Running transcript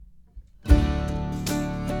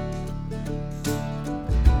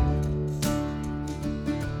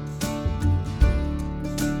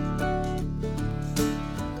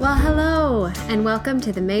and welcome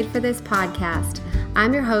to the Made for This podcast.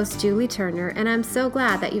 I'm your host, Julie Turner, and I'm so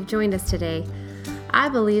glad that you've joined us today. I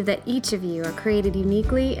believe that each of you are created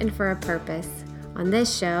uniquely and for a purpose. On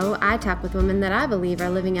this show, I talk with women that I believe are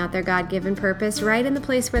living out their God-given purpose right in the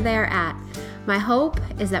place where they are at. My hope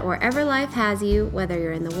is that wherever life has you, whether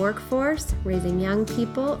you're in the workforce, raising young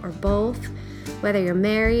people, or both, whether you're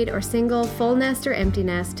married or single, full nest or empty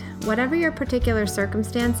nest, whatever your particular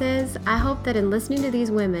circumstances, I hope that in listening to these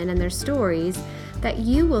women and their stories, that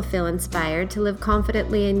you will feel inspired to live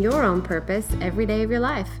confidently in your own purpose every day of your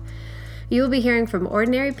life. You will be hearing from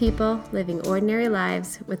ordinary people living ordinary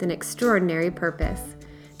lives with an extraordinary purpose.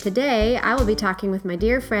 Today, I will be talking with my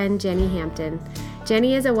dear friend, Jenny Hampton.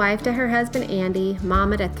 Jenny is a wife to her husband, Andy,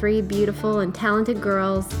 mama to 3 beautiful and talented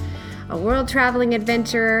girls, a world-traveling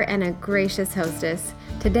adventurer, and a gracious hostess.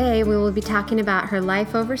 Today, we will be talking about her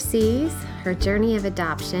life overseas, her journey of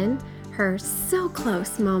adoption, her so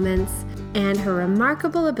close moments, and her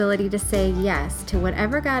remarkable ability to say yes to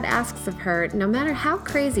whatever God asks of her, no matter how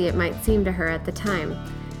crazy it might seem to her at the time.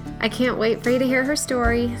 I can't wait for you to hear her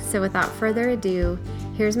story, so without further ado,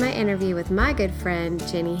 here's my interview with my good friend,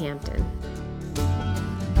 Jenny Hampton.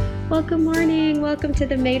 Well, good morning. Welcome to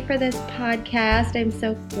the Made for This podcast. I'm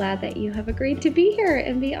so glad that you have agreed to be here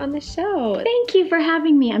and be on the show. Thank you for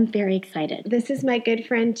having me. I'm very excited. This is my good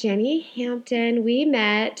friend, Jenny Hampton. We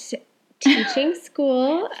met teaching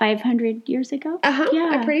school 500 years ago?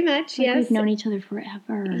 Yeah, pretty much, yes. We've known each other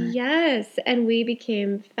forever. Yes, and we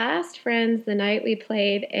became fast friends the night we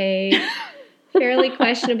played a fairly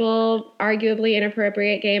questionable, arguably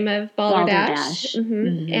inappropriate game of Balderdash. Mm-hmm.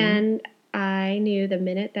 Mm-hmm. And I knew the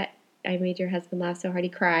minute that I made your husband laugh so hard he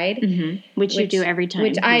cried. Mm-hmm. Which you do every time.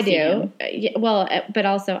 Which I do. Well, but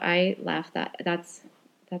also I laugh. That's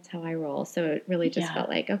how I roll. So it really just felt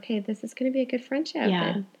like, okay, this is going to be a good friendship.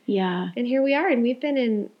 Yeah. And here we are. And we've been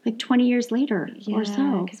in... like 20 years later or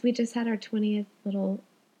so. Because we just had our 20th little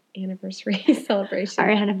anniversary celebration.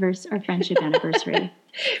 Our friendship anniversary.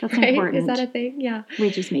 That's right? important. Is that a thing? Yeah. We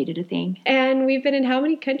just made it a thing. And we've been in how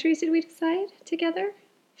many countries did we decide together?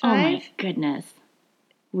 5? Oh my goodness.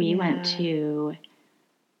 We went to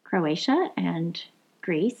Croatia and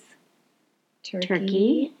Greece,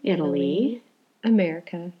 Turkey, Italy,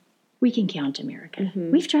 America. We can count America.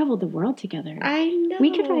 Mm-hmm. We've traveled the world together. I know.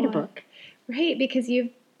 We could write a book. Right, because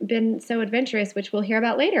you've been so adventurous, which we'll hear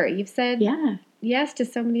about later. You've said yes to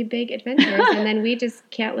so many big adventures, and then we just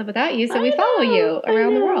can't live without you, so we follow you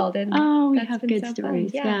around the world. And we have good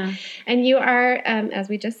stories. Yeah. And you are, as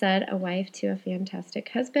we just said, a wife to a fantastic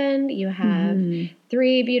husband. You have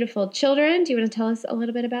 3 beautiful children. Do you want to tell us a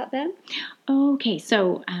little bit about them? Okay,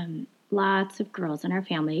 so lots of girls in our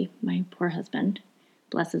family. My poor husband,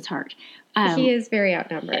 bless his heart. He is very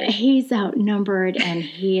outnumbered. He's outnumbered, and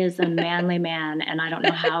he is a manly man, and I don't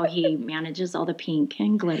know how he manages all the pink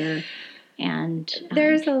and glitter. And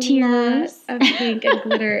there's a tears. lot of pink and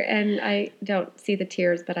glitter, and I don't see the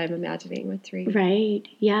tears, but I'm imagining with 3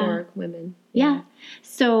 4 women. Yeah.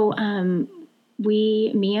 So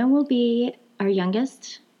Mia will be our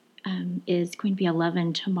youngest, is going to be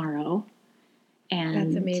 11 tomorrow. And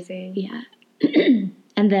that's amazing. Yeah.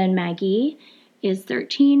 And then Maggie is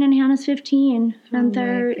 13 and Hannah's 15. And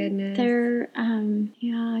my goodness.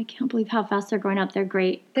 I can't believe how fast they're growing up. They're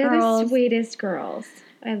great They're girls. The sweetest girls.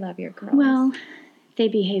 I love your girls. Well, they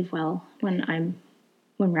behave well when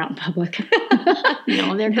we're out in public.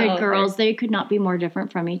 No, they're good girls. They could not be more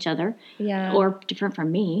different from each other. Yeah. Or different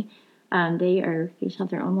from me. They each have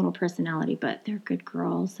their own little personality, but they're good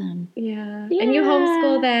girls. And yeah. And you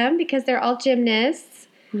homeschool them because they're all gymnasts.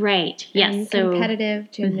 Right. Yes.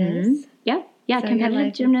 Competitive gymnasts. Mm-hmm. Yeah. So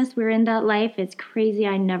competitive gymnasts. We're in that life. It's crazy.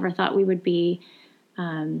 I never thought we would be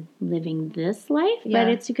living this life, but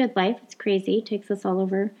it's a good life. It's crazy. It takes us all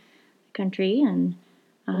over the country. And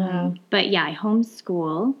wow. But yeah, I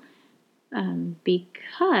homeschool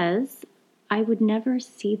because I would never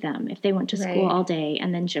see them if they went to school all day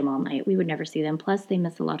and then gym all night. We would never see them. Plus, they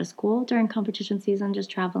miss a lot of school during competition season, just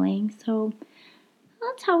traveling. So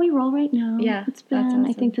that's how we roll right now. Yeah, it's been. That's awesome.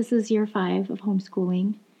 I think this is year 5 of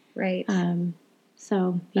homeschooling. Right.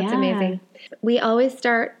 So that's amazing. We always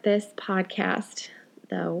start this podcast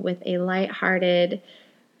though with a lighthearted,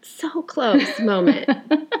 so close moment.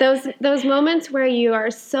 Those moments where you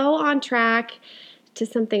are so on track to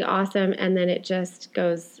something awesome, and then it just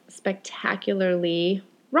goes spectacularly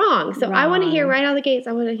wrong. So I want to hear right out of the gates.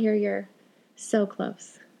 I want to hear your so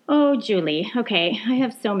close. Oh, Julie. Okay, I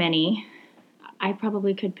have so many. I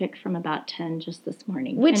probably could pick from about 10 just this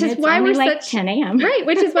morning. Which is why we're like 10 a.m. Right,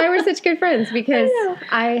 which is why we're such good friends, because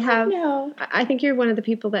I think you're one of the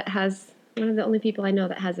only people I know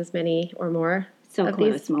that has as many or more so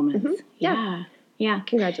close moments. Mm-hmm. Yeah. Yeah.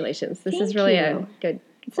 Congratulations. This is really a good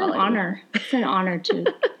It's quality. An honor. It's an honor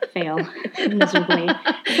to fail miserably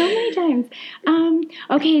so many times.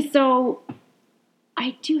 Okay, so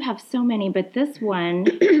I do have so many, but this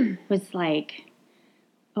one was like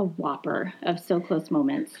a whopper of so close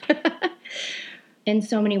moments in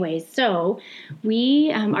so many ways. So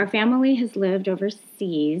we, our family has lived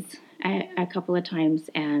overseas a couple of times,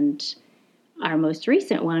 and our most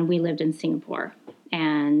recent one, we lived in Singapore.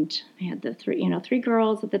 And I had the three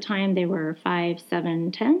girls at the time. They were 5,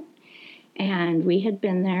 7, 10. And we had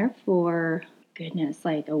been there for, goodness,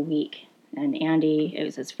 like a week. And Andy, it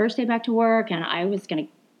was his first day back to work, and I was going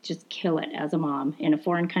to just kill it as a mom in a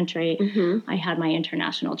foreign country. Mm-hmm. I had my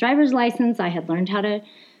international driver's license. I had learned how to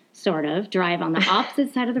sort of drive on the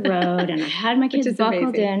opposite side of the road, and I had my kids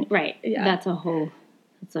buckled in. Right. Yeah. That's a whole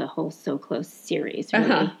So Close series.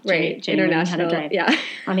 Really. Right. International. How to drive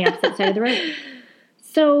on the opposite side of the road.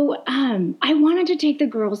 So I wanted to take the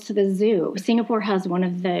girls to the zoo. Singapore has one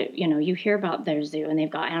of the, you hear about their zoo, and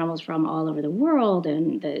they've got animals from all over the world,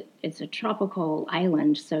 and it's a tropical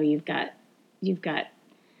island, so you've got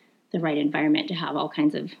the right environment to have all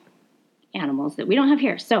kinds of animals that we don't have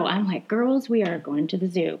here. So I'm like, girls, we are going to the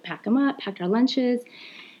zoo. Pack them up, packed our lunches,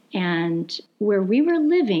 and where we were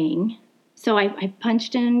living, so I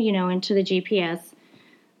punched in, into the GPS,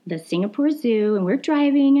 the Singapore Zoo, and we're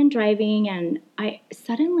driving, and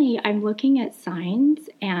I'm looking at signs,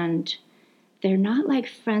 and they're not like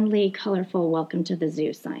friendly, colorful, welcome to the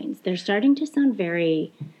zoo signs. They're starting to sound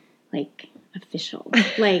very like official.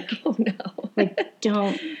 Like, oh no. Like,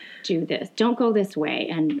 don't do this. Don't go this way.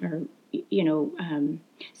 Or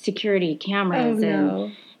security cameras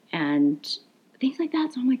and things like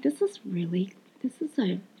that. So I'm like, this is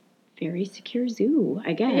a very secure zoo,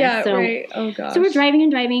 I guess. Yeah, so, right. Oh, gosh. So we're driving,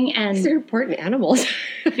 and these are important animals.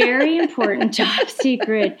 Very important, top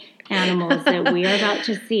secret animals that we are about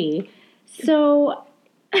to see. So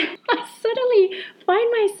I suddenly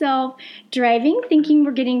find myself driving, thinking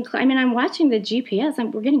I'm watching the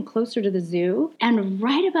GPS. We're getting closer to the zoo. And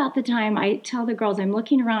right about the time I tell the girls, I'm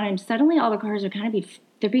looking around, and suddenly all the cars are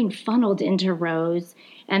they're being funneled into rows.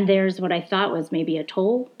 And there's what I thought was maybe a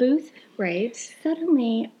toll booth. Right.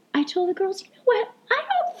 Suddenly, I told the girls, you know what? I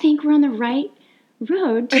don't think we're on the right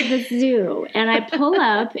road to the zoo. And I pull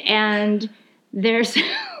up, and there's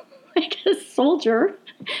like a soldier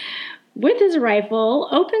with his rifle,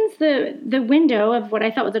 opens the window of what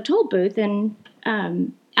I thought was a toll booth, and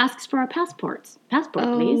asks for our passports. Passport,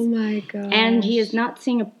 please. Oh, my gosh. And he is not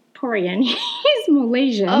Singaporean. He's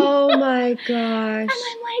Malaysian. Oh, my gosh. And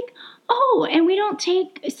I'm like, oh, and we don't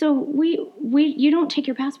take, you don't take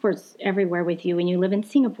your passports everywhere with you when you live in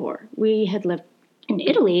Singapore. We had lived in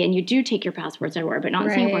Italy, and you do take your passports everywhere, but not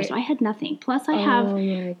in Singapore. So I had nothing. Plus, I have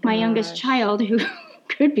my youngest child who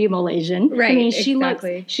could be Malaysian. Right. I mean,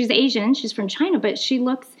 she's Asian. She's from China, but she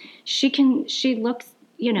could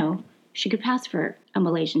pass for a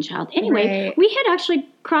Malaysian child. Anyway, we had actually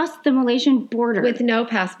crossed the Malaysian border. With no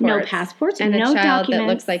passports. And no a child documents. That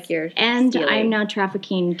looks like you're And stealing. I'm now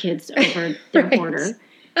trafficking kids over their border,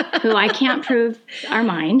 who I can't prove are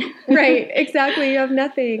mine. Right, exactly. You have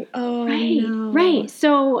nothing. Oh, no. Right.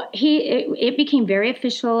 So it became very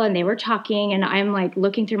official, and they were talking, and I'm like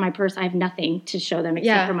looking through my purse. I have nothing to show them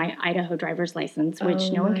except for my Idaho driver's license, which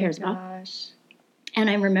no one cares about. And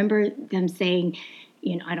I remember them saying,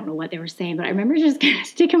 I don't know what they were saying, but I remember just kind of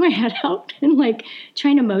sticking my head out and like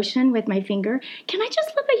trying to motion with my finger. Can I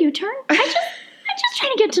just flip a U-turn? I'm just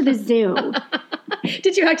trying to get to the zoo.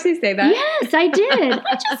 Did you actually say that? Yes, I did.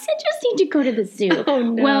 I just need to go to the zoo. Oh,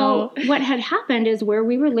 no. Well, what had happened is where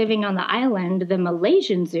we were living on the island, the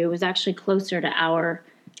Malaysian zoo was actually closer to our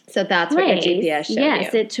So that's place. What your GPS showed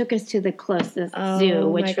Yes, you. it took us to the closest zoo,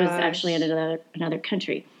 which was actually in another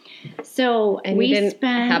country. So and we didn't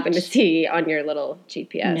happen to see on your little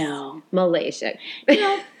GPS. No. Malaysia.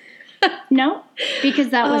 No, because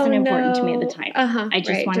that wasn't important to me at the time. Uh-huh. I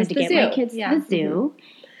just wanted to get my kids to the zoo,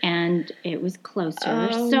 and it was closer.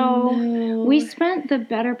 We spent the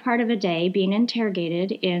better part of a day being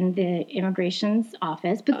interrogated in the immigration's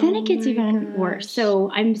office, but then it gets even worse. So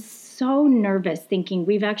I'm so nervous thinking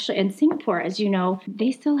we've actually, in Singapore, as you know,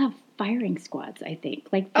 they still have firing squads, I think.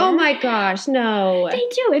 Oh my gosh, no. They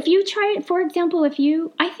do. If you try it, for example, I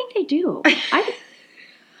think they do.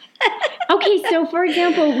 Okay, so for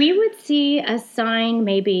example, we would see a sign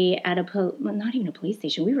maybe at not even a police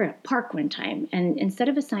station. We were at a park one time, and instead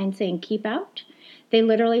of a sign saying keep out, they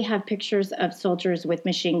literally have pictures of soldiers with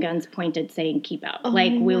machine guns pointed saying keep out.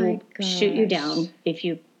 We'll shoot you down if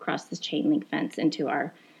you cross this chain link fence into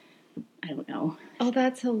our I don't know, Oh,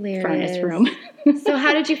 that's hilarious. furnace room. So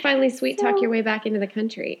how did you finally sweet talk your way back into the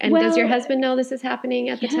country? And does your husband know this is happening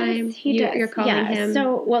at the time? He does. You're calling him?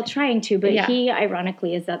 So, well, trying to, but he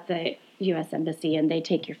ironically is at the U.S. Embassy, and they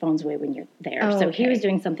take your phones away when you're there. Oh, so he was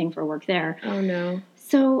doing something for work there. Oh, no.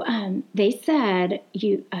 So they said,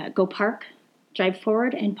 you go drive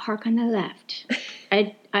forward and park on the left.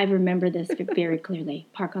 I remember this very clearly.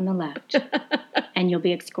 Park on the left, and you'll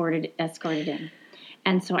be escorted in.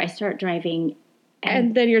 And so I start driving.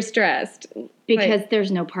 And then you're stressed. Because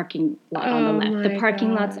there's no parking lot on the left. The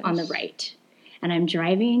parking lot's on the gosh. right. And I'm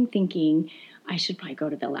driving thinking I should probably go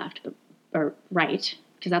to the left or right,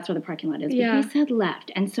 because that's where the parking lot is. Yeah. But he said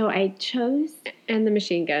left. And so I chose. And the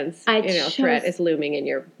machine guns, threat is looming in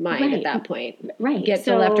your mind at that point. Right. Get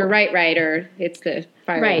to left or right, or it's the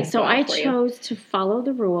fire. Right. So I chose to follow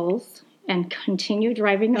the rules and continue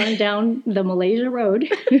driving on down the Malaysia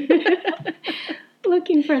Road.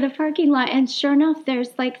 Looking for the parking lot, and sure enough, there's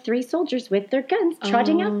like 3 soldiers with their guns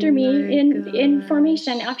trotting after me in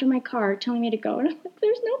formation after my car, telling me to go. And I'm like,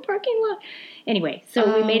 "There's no parking lot." Anyway,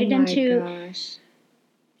 so we made it into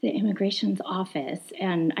the immigration's office,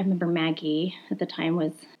 and I remember Maggie at the time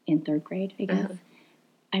was in 3rd grade, I guess.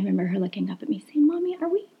 I remember her looking up at me saying, "Mommy, are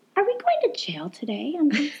we going to jail today?"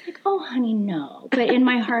 And I was like, "Oh, honey, no." But in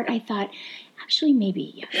my heart, I thought, actually,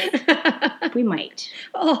 maybe yes, we might.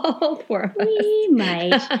 Oh, poor us. We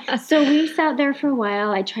might. So we sat there for a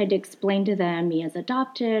while. I tried to explain to them me as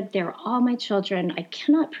adopted. They were all my children. I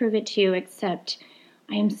cannot prove it to you, except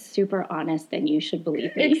I am super honest, and you should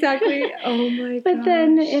believe me. Exactly. Oh, my God. But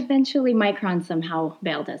then eventually Micron somehow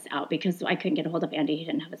bailed us out because I couldn't get a hold of Andy. He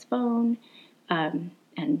didn't have his phone.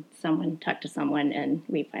 And someone talked to someone, and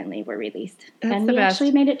we finally were released. That's and the we best.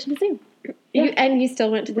 actually made it to the zoo. You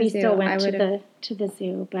still went to the zoo. We still went I would have to the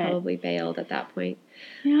zoo, but probably bailed at that point.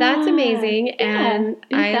 yeah, That's amazing, and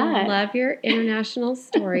I that. love your international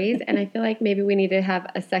stories, and I feel like maybe we need to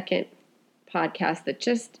have a second podcast that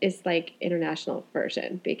just is like international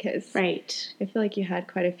version, because right. I feel like you had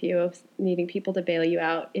quite a few of needing people to bail you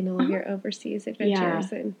out in all of your overseas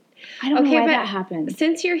adventures. And I don't know why that happened.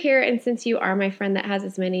 Since you're here, and since you are my friend that has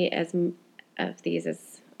as many of these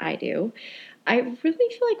as I do, I really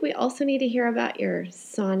feel like we also need to hear about your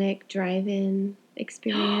Sonic drive-in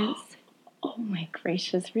experience. Oh my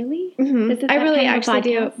gracious, really? Mm-hmm. Is it I that really kind of a actually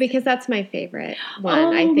do, podcast? because that's my favorite one.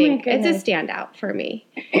 Oh, I my think it's goodness. a standout for me.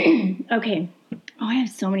 Okay. Oh, I have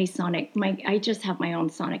so many Sonic. I just have my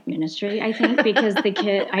own Sonic ministry, I think, because the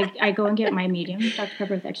kid, I go and get my medium Dr.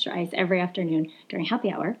 Pepper with extra ice every afternoon during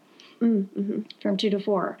happy hour from 2 to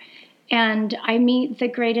 4. And I meet the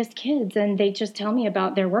greatest kids, and they just tell me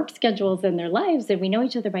about their work schedules and their lives, and we know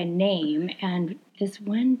each other by name. And this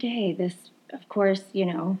one day, of course,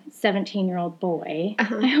 17-year-old boy. I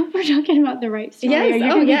hope we're talking about the right story. Yes. You're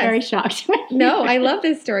going to be very shocked. No, I love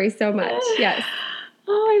this story so much. Yes.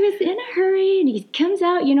 Oh, I was in a hurry, and he comes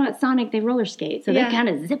out. At Sonic, they roller skate, so they kind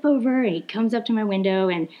of zip over, and he comes up to my window,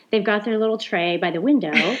 and they've got their little tray by the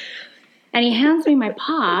window. And he hands me my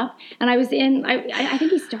pop, and I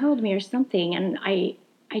think he startled me or something, and I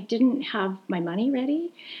didn't have my money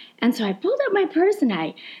ready. And so I pulled up my purse, and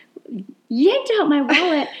I yanked out my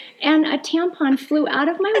wallet, and a tampon flew out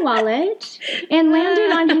of my wallet and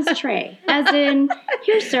landed on his tray. As in,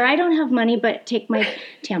 here, sir, I don't have money, but take my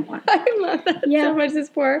tampon. I love that so much. This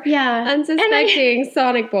poor unsuspecting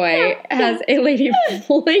Sonic boy has a lady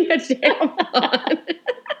pulling a tampon.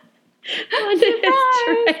 Onto his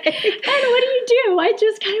tray. And what do? I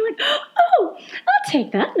just kind of went, "Oh, I'll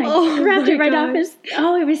take that." And I grabbed it right off his.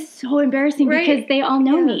 Oh, it was so embarrassing because they all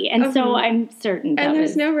know me, and so I'm certain. And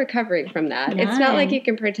there's no recovering from that. It's not like you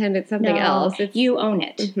can pretend it's something else. You own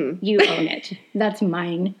it. Mm-hmm. You own it. That's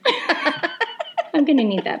mine. I'm gonna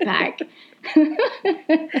need that back.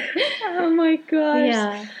 Oh my gosh.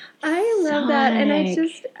 Yeah. I love that, and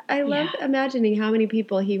I love imagining how many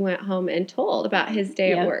people he went home and told about his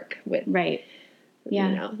day at work with. Right.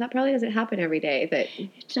 Yeah. That probably doesn't happen every day. That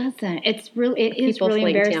it doesn't. It is really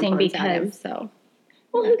embarrassing because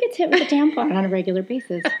who gets hit with a tampon on a regular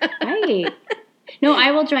basis? Right. No,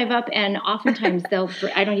 I will drive up, and oftentimes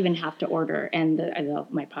I don't even have to order, and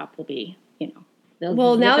my pop will be,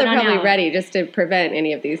 Well, now they're probably ready just to prevent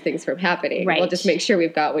any of these things from happening. Right. We'll just make sure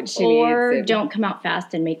we've got what she needs. Or don't come out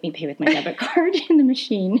fast and make me pay with my debit card in the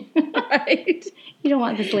machine. Right. You don't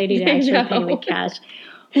want this lady to actually pay with cash.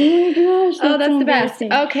 Oh my gosh. That's the best.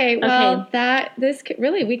 Okay. Well,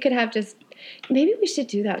 we could have maybe we should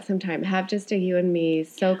do that sometime. Have just a you and me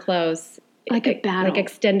so close Like a battle. Like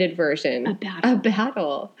extended version. A battle. A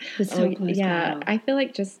battle. It was so close to battle. I feel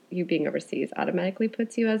like just you being overseas automatically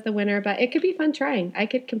puts you as the winner, but it could be fun trying. I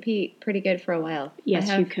could compete pretty good for a while. Yes,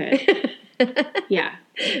 you could. Yeah.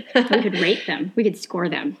 We could rate them. We could score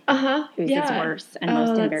them. Who's the worst and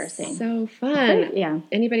most embarrassing. So fun. Yeah.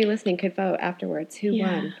 Anybody listening could vote afterwards. Who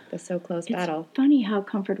won the so close battle? It's funny how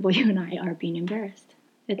comfortable you and I are being embarrassed.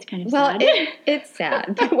 It's kind of sad. Well, it's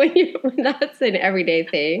sad. But when that's an everyday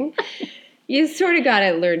thing, you sort of got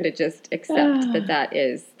to learn to just accept that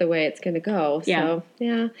is the way it's going to go. So,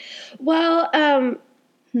 yeah. Well, and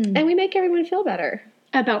we make everyone feel better.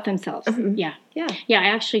 About themselves. Yeah. Yeah. Yeah, I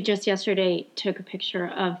actually just yesterday took a picture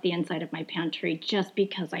of the inside of my pantry just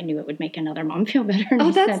because I knew it would make another mom feel better.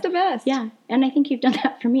 And that's the best. Yeah. And I think you've done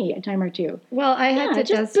that for me a time or two. Well, I had to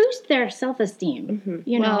just boost their self-esteem.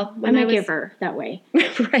 You know, I'm a giver that way.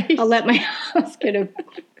 Right. I'll let my house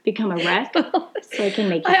become a wreck so I can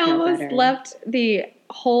make you feel better. I almost left the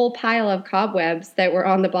whole pile of cobwebs that were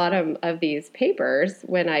on the bottom of these papers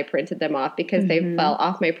when I printed them off because they fell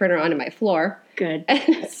off my printer onto my floor. Good.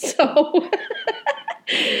 And so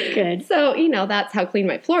good. So, that's how clean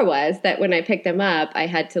my floor was, that when I picked them up, I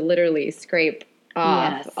had to literally scrape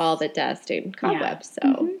off all the dust and cobwebs.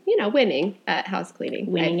 So, winning at house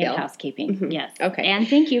cleaning. Winning at housekeeping. Yes. Okay. And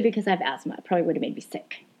thank you because I have asthma. It probably would have made me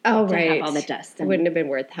sick. Oh, to right. have all the dust. It wouldn't have been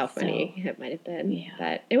worth how funny it might have been. Yeah.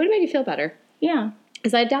 But it would have made you feel better. Yeah.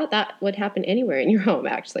 Because I doubt that would happen anywhere in your home,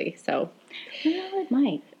 actually. So, well, it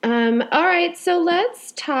might. All right. So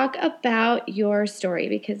let's talk about your story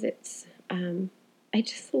because it's. I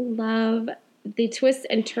just love the twists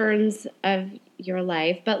and turns of your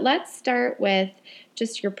life. But let's start with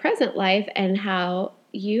just your present life and how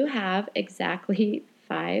you have exactly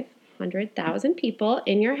 500,000 people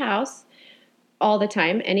in your house all the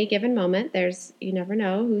time, any given moment. You never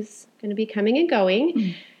know who's going to be coming and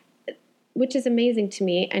going. Which is amazing to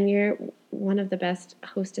me, and you're one of the best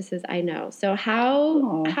hostesses I know. So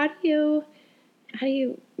how do you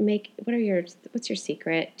what's your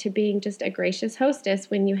secret to being just a gracious hostess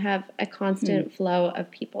when you have a constant flow of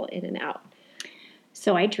people in and out?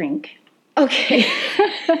 So I drink. Okay.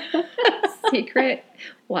 Secret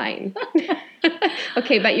wine.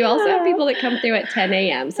 Okay, but you also have people that come through at 10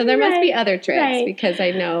 a.m. So there must be other tricks because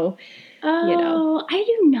I know, I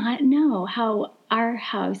do not know how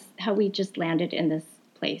we just landed in this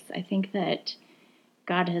place. I think that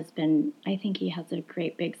God he has a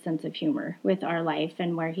great big sense of humor with our life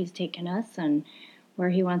and where he's taken us and where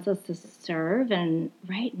he wants us to serve. And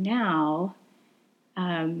right now,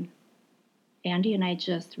 Andy and I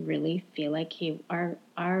just really feel like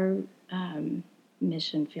our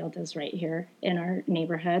mission field is right here in our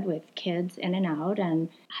neighborhood with kids in and out. And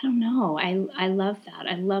I don't know, I love that.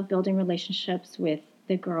 I love building relationships with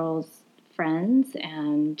the girls' friends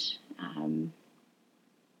and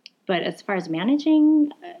but as far as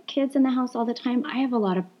managing kids in the house all the time, I have a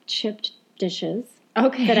lot of chipped dishes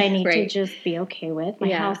that I need to just be okay with.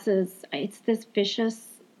 My house it's this vicious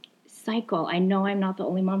cycle. I know I'm not the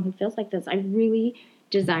only mom who feels like this. I really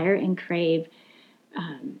desire and crave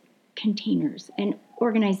containers and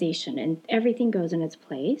organization, and everything goes in its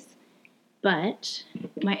place. But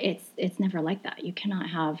it's never like that. You cannot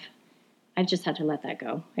have. I've just had to let that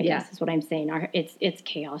go. I guess is what I'm saying. It's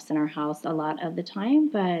chaos in our house a lot of the time,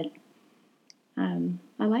 but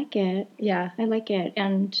I like it. Yeah, I like it.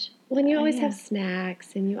 And when you always have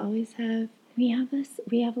snacks, and you always have we have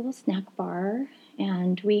a little snack bar,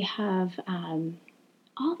 and we have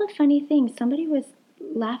all the funny things. Somebody was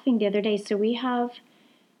laughing the other day. So we have.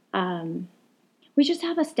 We just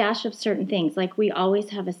have a stash of certain things. Like we always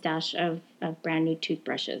have a stash of brand new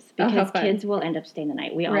toothbrushes because kids will end up staying the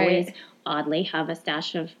night. We always oddly have a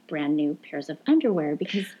stash of brand new pairs of underwear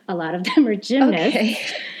because a lot of them are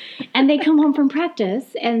gymnasts and they come home from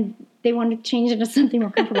practice and they want to change into something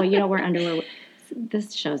more comfortable. You don't wear underwear.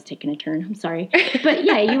 This show's taking a turn. I'm sorry. But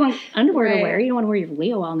yeah, you want underwear to wear. You don't want to wear your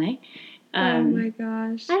Leo all night. Oh my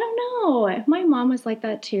gosh. I don't know. My mom was like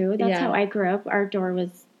that too. That's how I grew up. Our door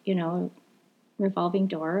was, revolving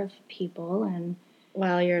door of people. And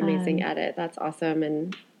wow, you're amazing at it. That's awesome.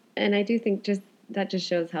 And I do think that just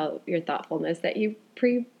shows how your thoughtfulness that you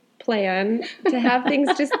pre-plan to have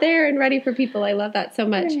things just there and ready for people. I love that so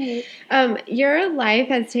much. Right. Your life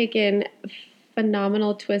has taken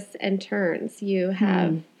phenomenal twists and turns. You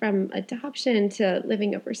have from adoption to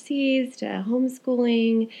living overseas to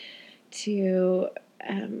homeschooling to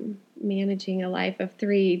managing a life of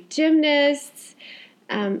 3 gymnasts.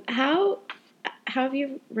 How have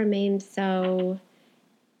you remained so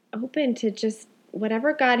open to just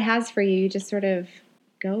whatever God has for you? You just sort of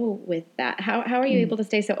go with that? How are you able to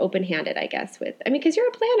stay so open-handed, I guess, because you're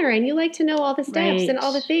a planner and you like to know all the steps and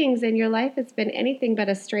all the things, and your life has been anything but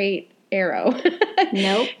a straight arrow.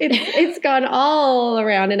 Nope. It's gone all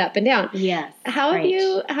around and up and down. Yes. How do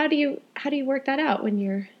you work that out when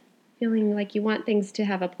you're feeling like you want things to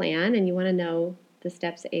have a plan and you want to know the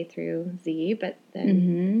steps A through Z, but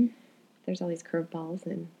then there's all these curveballs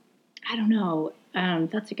and I don't know.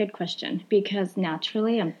 That's a good question, because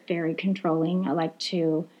naturally I'm very controlling. I like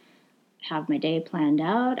to have my day planned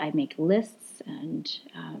out. I make lists, and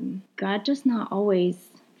God does not always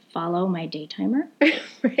follow my day timer, right?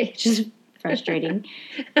 Which is frustrating.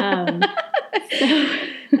 I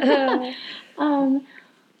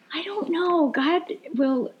don't know. God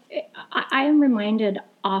will. I am reminded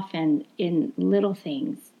often in little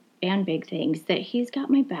things and big things that He's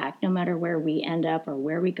got my back no matter where we end up or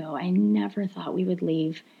where we go. I never thought we would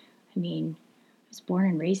leave. I mean, I was born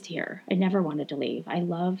and raised here. I never wanted to leave. I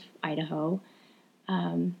love Idaho.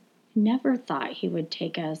 Never thought He would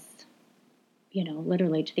take us,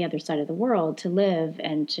 literally to the other side of the world to live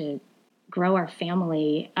and to grow our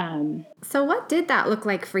family. So what did that look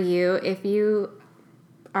like for you? If you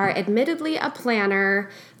are admittedly a planner,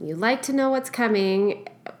 you like to know what's coming,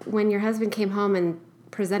 when your husband came home and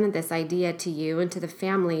presented this idea to you and to the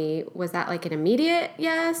family, was that like an immediate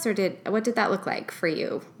yes, or what did that look like for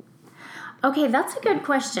you? Okay, that's a good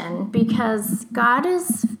question, because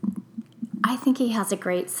I think He has a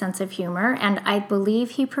great sense of humor, and I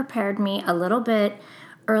believe He prepared me a little bit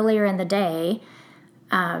earlier in the day.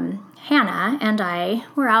 Hannah and I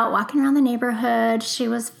were out walking around the neighborhood. She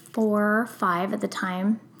was 4 or 5 at the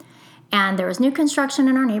time, and there was new construction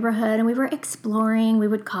in our neighborhood, and we were exploring. We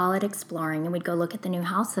would call it exploring, and we'd go look at the new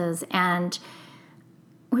houses, and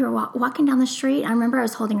we were walking down the street. I remember I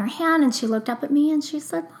was holding her hand, and she looked up at me, and she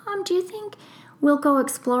said, "Mom, do you think we'll go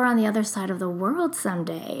explore on the other side of the world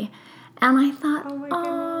someday?" And I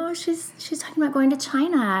thought, she's talking about going to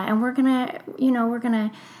China, and we're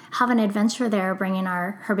gonna have an adventure there, bringing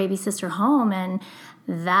her baby sister home. And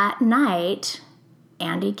that night,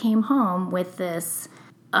 Andy came home with this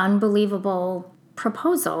unbelievable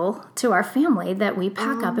proposal to our family that we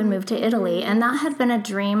pack up and move to Italy. And that had been a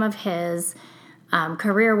dream of his,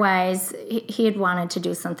 career-wise. He had wanted to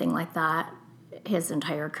do something like that his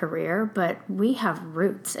entire career, but we have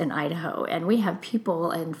roots in Idaho, and we have people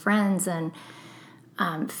and friends and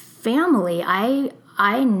family.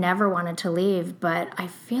 I never wanted to leave, but I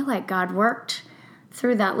feel like God worked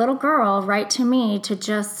through that little girl right to me to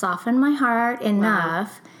just soften my heart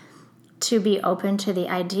enough to be open to the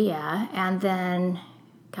idea. And then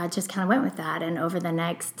God just kind of went with that. And over the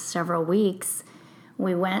next several weeks,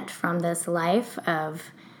 we went from this life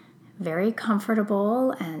of very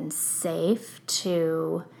comfortable and safe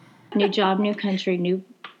to new job, new country, new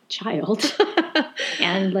child.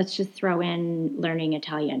 And let's just throw in learning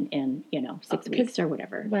Italian in, 6 weeks or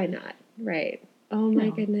whatever. Why not? Right. Oh my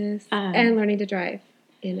goodness. And learning to drive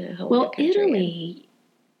in a whole new country. Italy,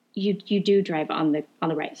 you do drive on the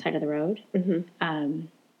right side of the road. Mm-hmm.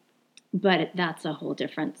 But that's a whole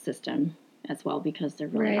different system as well, because there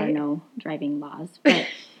really are no driving laws. But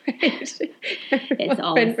it's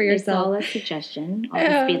all a suggestion, all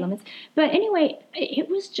the speed limits. But anyway, it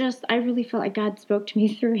was just, I really felt like God spoke to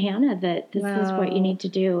me through Hannah that this is what you need to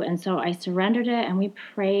do. And so I surrendered it, and we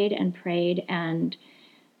prayed, and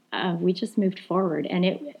we just moved forward.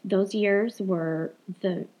 And those years were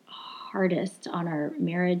the hardest on our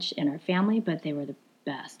marriage and our family, but they were the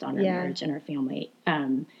best on our marriage and our family.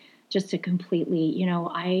 Just to completely,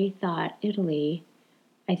 I thought Italy,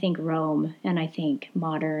 I think Rome, and I think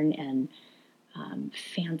modern and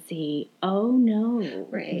fancy. Oh no!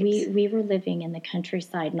 Right. We were living in the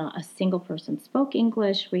countryside. Not a single person spoke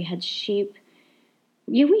English. We had sheep.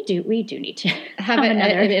 Yeah, we do need to have an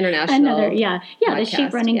international. Podcast, the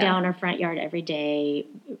sheep running down our front yard every day.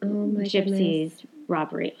 Oh my gypsies, goodness.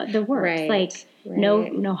 Robbery, the works.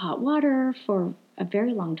 No hot water for a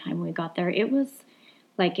very long time when we got there. It was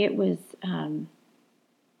quite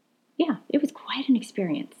an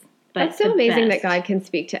experience. But it's so amazing that God can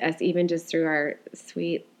speak to us even just through our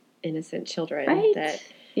sweet, innocent children. Right.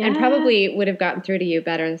 And probably would have gotten through to you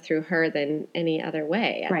better through her than any other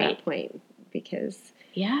way at that point. Because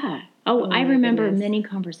I remember many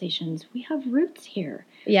conversations. We have roots here.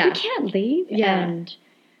 Yeah. We can't leave. Yeah.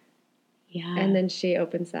 And then she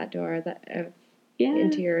opens that door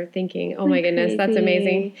into your thinking. Oh my goodness, that's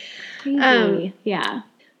amazing. Crazy.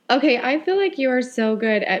 Okay, I feel like you are so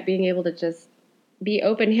good at being able to just be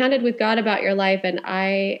open-handed with God about your life, and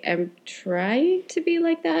I am trying to be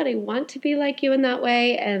like that. I want to be like you in that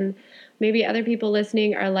way, and maybe other people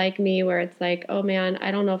listening are like me, where it's like, oh man,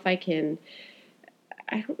 I don't know if I can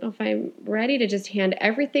I don't know if I'm ready to just hand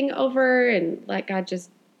everything over and let God just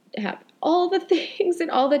have all the things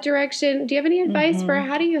and all the direction. Do you have any advice for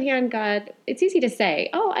how do you hand God? It's easy to say,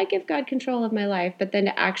 oh, I give God control of my life, but then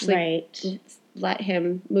to actually let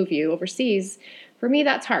him move you overseas. For me,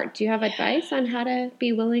 that's hard. Do you have advice on how to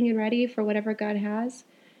be willing and ready for whatever God has?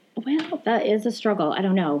 Well, that is a struggle. I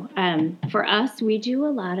don't know. For us, we do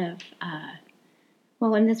a lot of,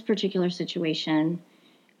 in this particular situation,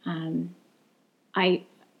 I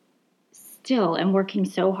still am working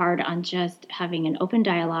so hard on just having an open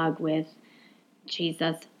dialogue with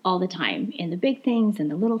Jesus all the time in the big things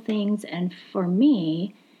and the little things. And for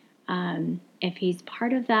me, if he's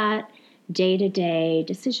part of that day-to-day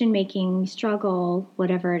decision-making struggle,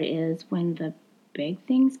 whatever it is, when the big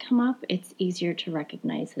things come up, it's easier to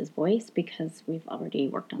recognize his voice because we've already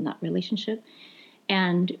worked on that relationship.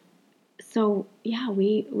 And so,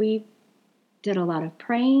 we did a lot of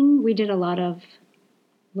praying. We did a lot of,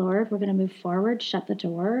 Lord, we're going to move forward, shut the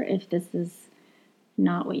door if this is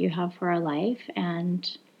not what you have for our life. And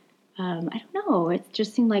I don't know, it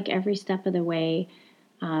just seemed like every step of the way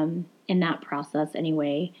in that process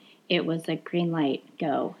anyway, it was a green light,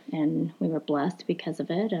 go. And we were blessed because of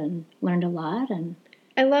it and learned a lot. And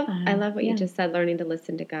I love what you just said, learning to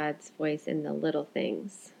listen to God's voice in the little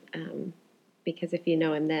things. Because if you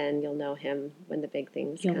know him then, you'll know him when the big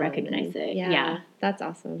things You'll come. recognize it. Yeah, that's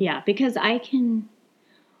awesome. Yeah, because I am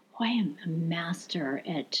a master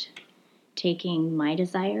at taking my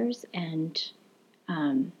desires and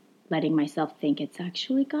letting myself think it's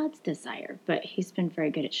actually God's desire. But he's been very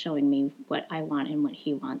good at showing me what I want, and what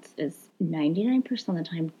he wants is 99% of the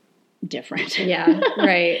time different. Yeah,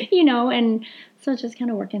 right. And so just kind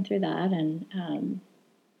of working through that. And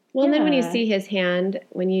and then when you see his hand,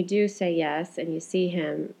 when you do say yes and you see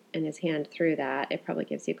him and his hand through that, it probably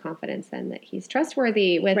gives you confidence then that he's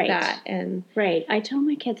trustworthy with that. And I tell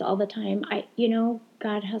my kids all the time,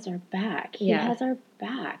 God has our back. He has our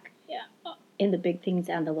back. In the big things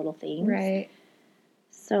and the little things. Right.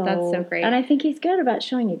 So that's so great. And I think he's good about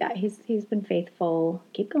showing you that. He's been faithful.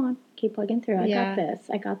 Keep going. Keep plugging through. I got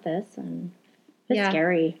this. And it's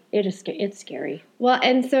scary. It's scary. Well,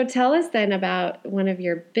 and so tell us then about one of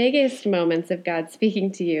your biggest moments of God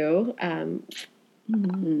speaking to you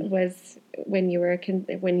was when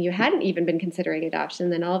you hadn't even been considering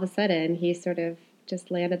adoption. Then all of a sudden he sort of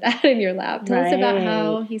just landed that in your lap. Tell us about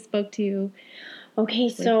how he spoke to you. Okay,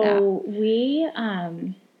 so we,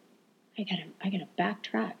 I gotta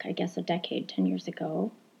backtrack, I guess a decade, 10 years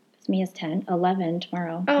ago. It's me as 10, 11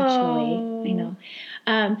 tomorrow, actually. I know.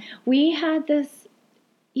 We had this,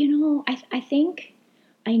 I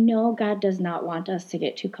know God does not want us to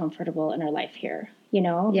get too comfortable in our life here.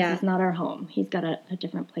 This is not our home. He's got a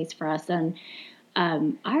different place for us. And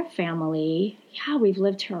our family, we've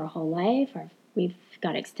lived here our whole life. We've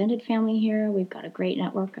got extended family here. We've got a great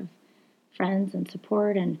network of friends and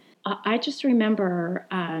support. And I just remember,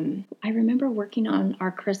 working on our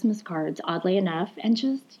Christmas cards, oddly enough, and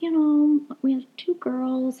just, we had 2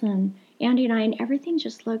 girls and Andy and I, and everything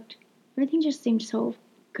just seemed so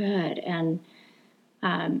good. And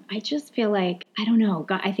I just feel like, I don't know,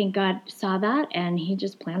 God, I think God saw that and he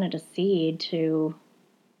just planted a seed to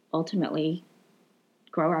ultimately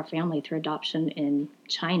grow our family through adoption in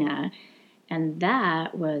China. And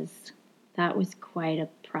that was quite a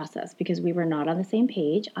process because we were not on the same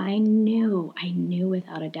page. I knew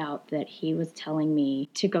without a doubt that he was telling me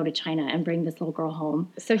to go to China and bring this little girl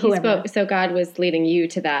home. So so God was leading you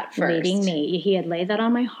to that first. Leading me. He had laid that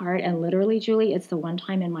on my heart, and literally, Julie, it's the one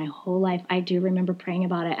time in my whole life I do remember praying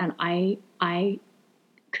about it, and I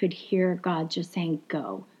could hear God just saying,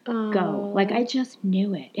 go. Go. Like, I just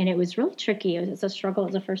knew it. And it was really tricky. It was a struggle. It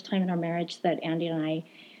was the first time in our marriage that Andy and I,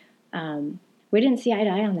 we didn't see eye to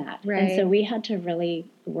eye on that. Right. And so we had to really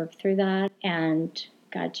work through that. And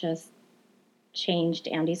God just changed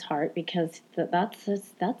Andy's heart because that's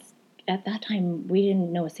at that time, we didn't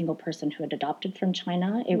know a single person who had adopted from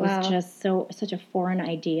China. It was just such a foreign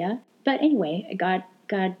idea. But anyway, God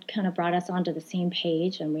kind of brought us onto the same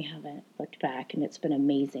page, and we haven't looked back, and it's been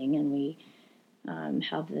amazing. And we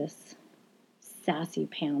have this sassy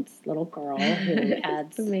pants little girl who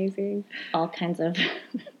adds amazing all kinds of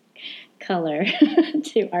color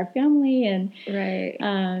to our family. And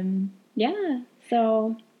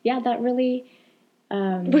that really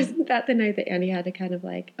wasn't that the night that Andy had to kind of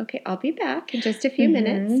like, okay, I'll be back in just a few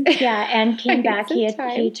minutes. And came back.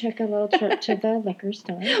 He took a little trip to the liquor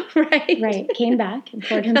store. Right. Came back and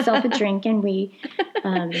poured himself a drink, and we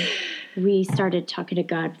started talking to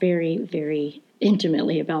God very, very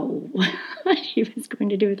intimately about what he was going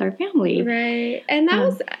to do with our family. Right. And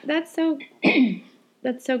that's so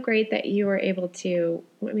that's so great that you were able to,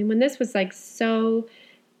 I mean, when this was like so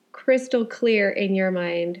crystal clear in your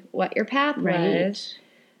mind what your path was,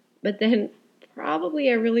 but then probably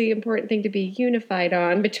a really important thing to be unified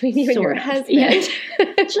on between you and your husband.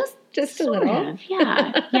 Yeah. just a little.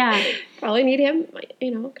 Yeah. Probably need him,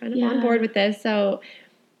 kind of on board with this. So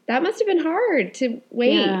that must have been hard to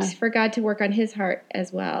wait for God to work on his heart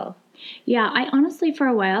as well. Yeah, I honestly, for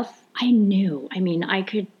a while, I knew. I mean, I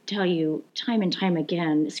could tell you time and time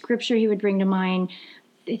again, the scripture he would bring to mind,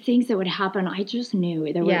 the things that would happen, I just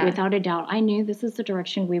knew. There were, without a doubt, I knew this is the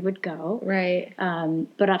direction we would go. Right.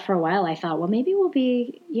 But for a while, I thought, well, maybe we'll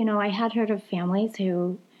be, I had heard of families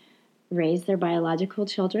who raised their biological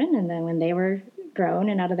children, and then when they were grown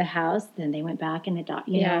and out of the house, then they went back and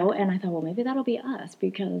adopted, know, and I thought, well, maybe that'll be us,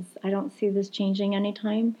 because I don't see this changing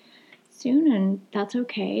anytime soon, and that's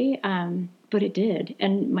okay. But it did.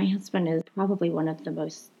 And my husband is probably one of the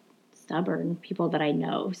most stubborn people that I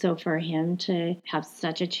know. So for him to have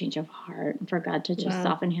such a change of heart, and for God to just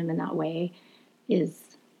soften him in that way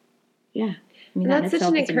is, I mean, that's such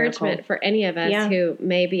an encouragement for any of us who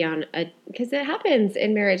may be on because it happens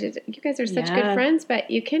in marriage. You guys are such good friends,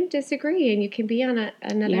 but you can disagree and you can be on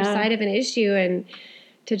another side of an issue, and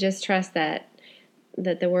to just trust that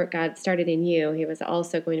the work God started in you, he was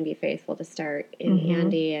also going to be faithful to start in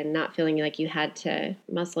Andy, and not feeling like you had to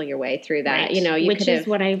muscle your way through that. Right. Which is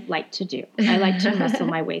what I like to do. I like to muscle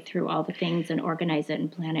my way through all the things and organize it and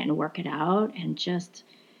plan it and work it out, and just...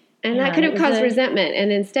 And that could have caused resentment,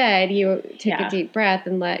 and instead you took a deep breath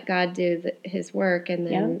and let God do his work, and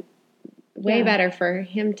then way better for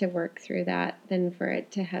him to work through that than for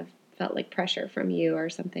it to have felt like pressure from you or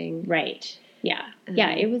something. Right. Yeah.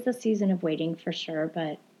 It was a season of waiting for sure,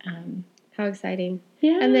 but... how exciting.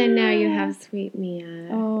 Yeah. And then now you have sweet Mia.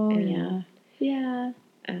 Oh,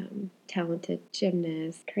 and, talented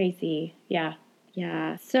gymnast. Crazy. Yeah.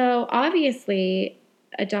 Yeah. So obviously...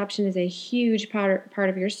 adoption is a huge part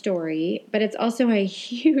of your story, but it's also a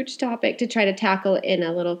huge topic to try to tackle in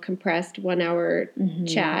a little compressed 1 hour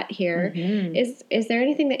chat here. Is there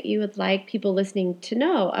anything that you would like people listening to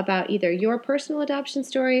know about either your personal adoption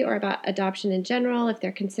story or about adoption in general, if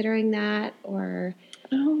they're considering that? Or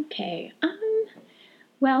okay,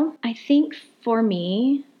 well, I think for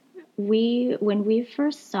me, when we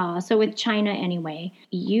first saw, so with China anyway,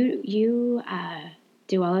 you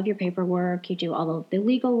do all of your paperwork, you do all of the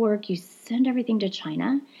legal work, you send everything to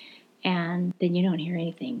China, and then you don't hear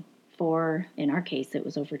anything for, in our case, it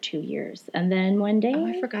was over 2 years. And then one day... Oh,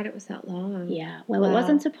 I forgot it was that long. Yeah. Well, it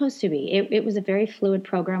wasn't supposed to be. It was a very fluid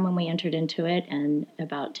program when we entered into it, and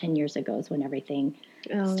about 10 years ago is when everything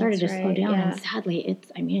started to slow down. Yeah. And sadly,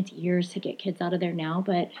 it's years to get kids out of there now,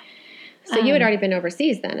 but... So you had already been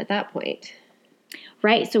overseas then at that point.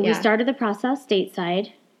 Right. So we started the process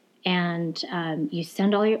stateside. And you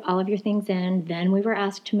send all of your things in. Then we were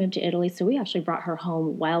asked to move to Italy. So we actually brought her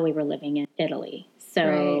home while we were living in Italy.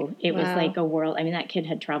 So it was like a world. I mean, that kid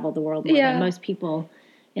had traveled the world more than most people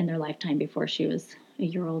in their lifetime before she was a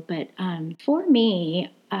year old. But for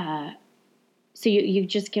me, so you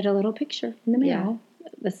just get a little picture in the mail,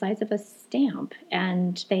 the size of a stamp.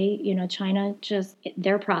 And they, China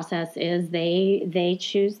their process is they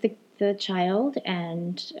choose the child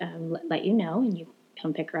and let you know, and you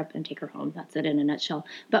come pick her up and take her home. That's it in a nutshell.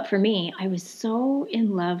 But for me, I was so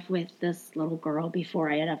in love with this little girl before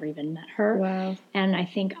I had ever even met her. Wow. And I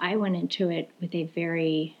think I went into it with a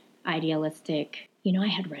very idealistic, I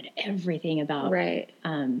had read everything about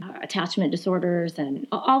attachment disorders and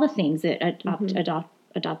all the things that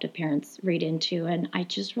adoptive parents read into. And I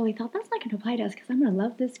just really thought, that's not going to apply to us, because I'm going to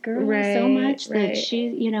love this girl so much that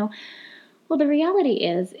she, Well, the reality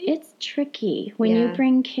is it's tricky when you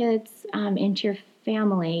bring kids into your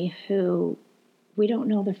family who we don't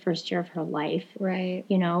know the first year of her life. Right.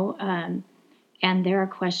 And there are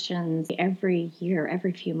questions every year,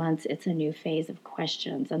 every few months, it's a new phase of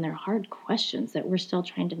questions. And they're hard questions that we're still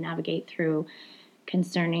trying to navigate through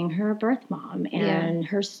concerning her birth mom and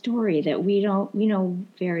her story that we know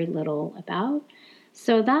very little about.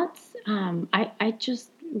 So that's, I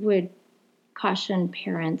just would caution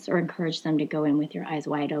parents or encourage them to go in with your eyes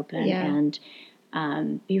wide open and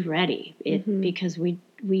be ready. Because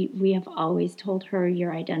we have always told her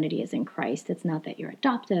your identity is in Christ. It's not that you're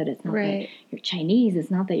adopted. It's not that you're Chinese.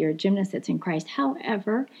 It's not that you're a gymnast. It's in Christ.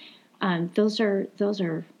 However, those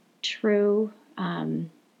are true,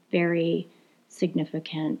 very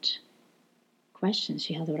significant questions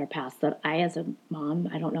she has about her past that I, as a mom,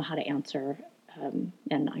 I don't know how to answer, and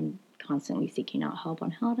I'm constantly seeking out help on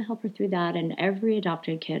how to help her through that. And every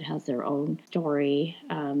adopted kid has their own story.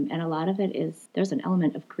 And a lot of it is, there's an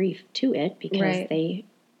element of grief to it because they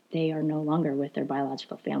they are no longer with their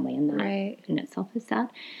biological family, and that Right. in itself is sad.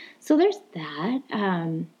 So there's that.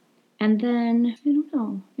 And then, I don't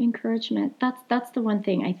know, encouragement. That's the one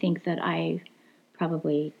thing I think that I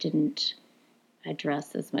probably didn't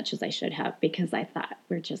address as much as I should have, because I thought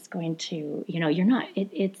we're just going to,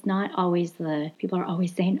 it's not always people are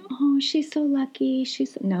always saying, oh, she's so lucky.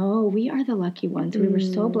 No, we are the lucky ones. We were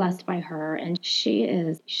so blessed by her. And she's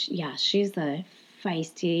a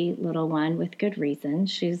feisty little one with good reason.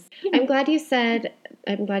 I'm glad you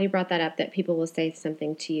brought that up, that people will say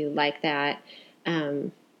something to you like that.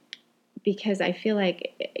 Because I feel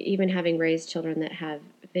like even having raised children that have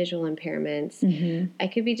visual impairments, I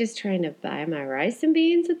could be just trying to buy my rice and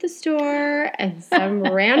beans at the store, and some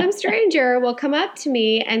random stranger will come up to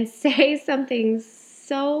me and say something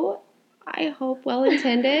so, I hope,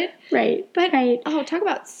 well-intended. Right. But, right. oh, talk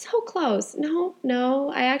about so close.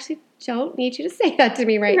 No, I actually don't need you to say that to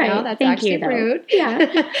me right now. That's Thank actually you, rude. Yeah.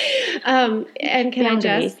 And can Boundaries.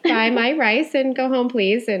 I just buy my rice and go home,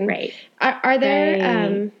 please? And Right. Are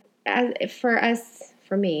there,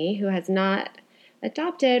 for me, who has not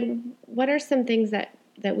adopted, what are some things that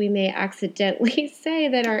we may accidentally say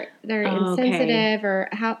that are insensitive, or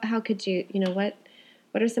how could you,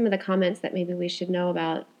 what are some of the comments that maybe we should know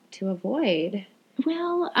about to avoid?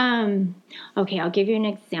 Well, okay, I'll give you an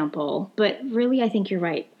example, but really I think you're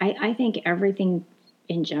right. I think everything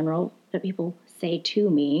in general that people say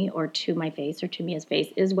to me or to my face or to Mia's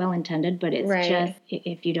face is well intended, but it's just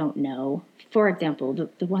if you don't know. For example,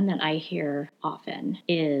 the one that I hear often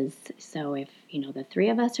is, so if, the three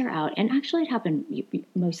of us are out, and actually it happened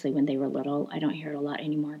mostly when they were little. I don't hear it a lot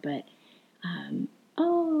anymore, but, Hannah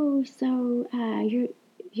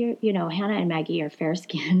and Maggie are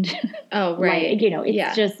fair-skinned. Oh, right.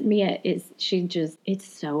 It's just Mia it's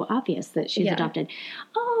so obvious that she's adopted.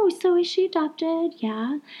 Oh, so is she adopted?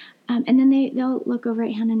 Yeah. And then they'll look over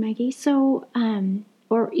at Hannah and Maggie. So,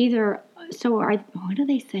 what do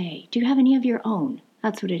they say? Do you have any of your own?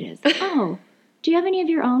 That's what it is. Oh, do you have any of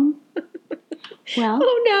your own? Well,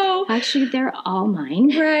 oh no. Actually, they're all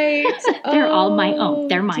mine. Right. They're all my own.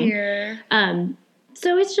 They're mine. Dear.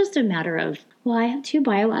 So it's just a matter of, I have two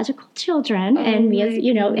biological children, and Mia's,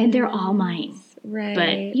 and they're all mine.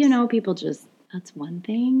 Right. But, people just, that's one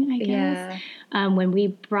thing, I guess. Yeah. When we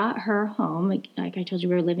brought her home, like I told you,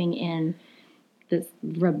 we were living in this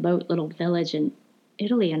remote little village in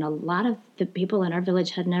Italy, and a lot of the people in our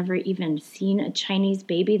village had never even seen a Chinese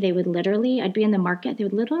baby. They would literally, I'd be in the market, they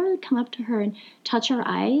would literally come up to her and touch her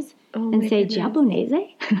eyes and say, Japonese?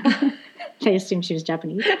 They assumed she was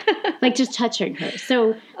Japanese. Like, just touching her.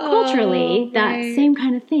 So culturally, that same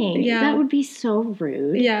kind of thing, that would be so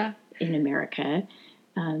rude in America.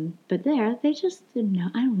 But there, they just didn't know.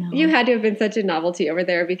 I don't know. You had to have been such a novelty over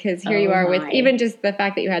there, because here you are with even just the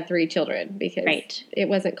fact that you had 3 children, because it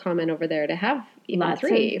wasn't common over there to have even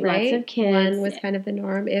 3, right? Lots of kids. 1 was kind of the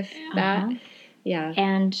norm, if that. Yeah.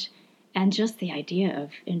 And just the idea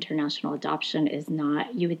of international adoption is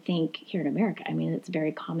not, you would think here in America, I mean, it's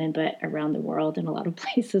very common, but around the world in a lot of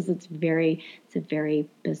places, it's a very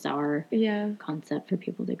bizarre concept for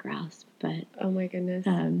people to grasp. But oh my goodness.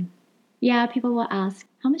 People will ask,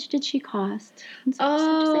 how much did she cost? And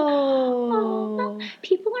so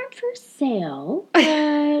people aren't for sale,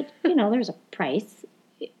 but there's a price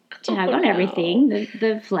tag on everything,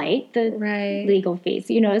 the flight, the legal fees,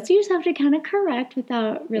 so you just have to kind of correct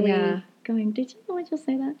without really going, did you really just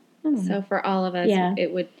say that? I don't know. So for all of us,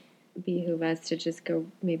 it would behoove us to just go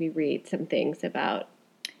maybe read some things about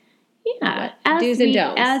do's and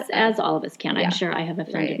don'ts. As all of us can. I'm sure I have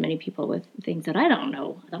offended many people with things that I don't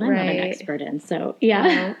know, that I'm not an expert in. So,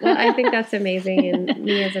 Well, I think that's amazing, and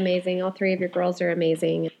Mia's amazing. All 3 of your girls are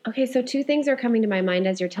amazing. Okay, so 2 things are coming to my mind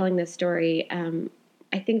as you're telling this story.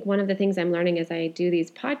 I think one of the things I'm learning as I do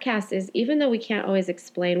these podcasts is, even though we can't always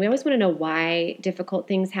explain, we always want to know why difficult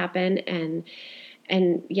things happen, and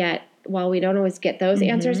yet while we don't always get those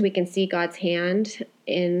answers, we can see God's hand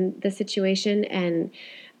in the situation. And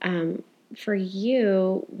for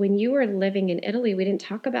you, when you were living in Italy, we didn't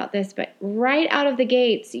talk about this, but right out of the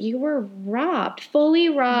gates, you were fully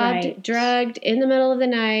robbed, drugged in the middle of the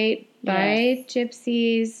night by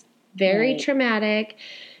gypsies, very traumatic.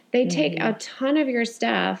 They take a ton of your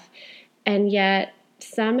stuff, and yet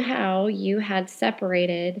somehow you had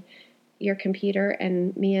separated your computer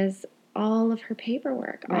and Mia's, all of her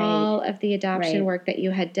paperwork, all of the adoption work that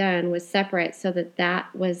you had done was separate, so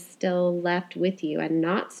that was still left with you and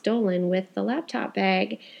not stolen with the laptop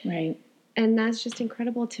bag. Right. And that's just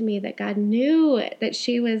incredible to me, that God knew that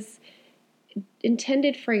she was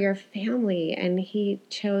intended for your family, and He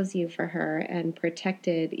chose you for her and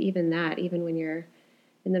protected even when you're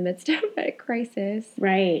in the midst of a crisis.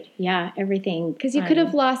 Right. Yeah. Everything. Because you could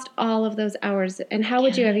have lost all of those hours. And how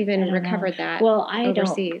would you have even recovered that? Well,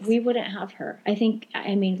 overseas? We wouldn't have her. I think,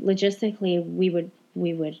 I mean, logistically, we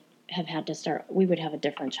would have had to start, we would have a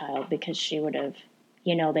different child because she would have,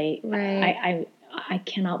 Right. I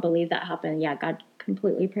cannot believe that happened. Yeah. God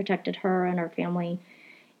completely protected her and our family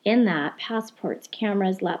in that. Passports,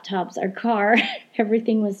 cameras, laptops, our car,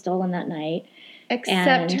 everything was stolen that night.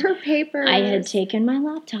 Except her papers. I had taken my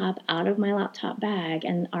laptop out of my laptop bag,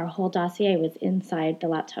 and our whole dossier was inside the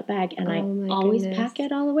laptop bag. And I always pack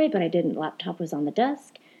it all away, but I didn't. Laptop was on the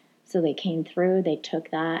desk, so they came through. They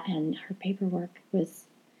took that, and her paperwork was,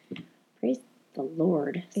 praise the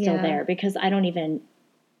Lord, still there. Because I don't even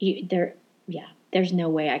there's no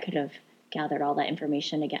way I could have gathered all that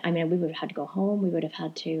information again. I mean, we would have had to go home. We would have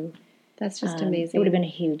had to. That's just amazing. It would have been a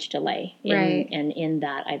huge delay. Right. And in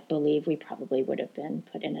that, I believe we probably would have been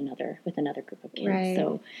put in with another group of kids. Right.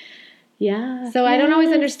 So, yeah. So I don't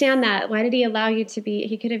always understand that. Why did he allow you to be?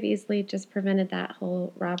 He could have easily just prevented that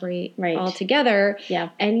whole robbery altogether. Yeah.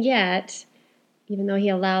 And yet, even though he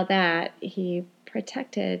allowed that, he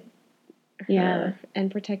protected her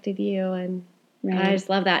and protected you. And I just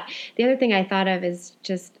love that. The other thing I thought of is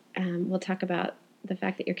just, we'll talk about the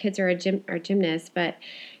fact that your kids are gymnasts, but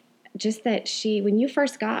just that when you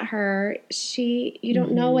first got her, you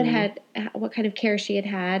don't know what kind of care she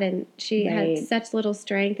had, and she had such little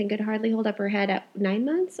strength and could hardly hold up her head at 9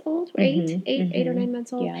 months old, or eight or 9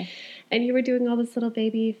 months old. Yeah. And you were doing all this little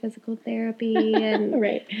baby physical therapy and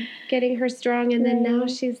getting her strong, and then now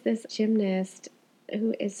she's this gymnast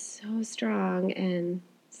who is so strong and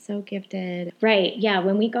so gifted. Right. Yeah.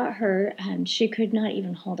 When we got her, she could not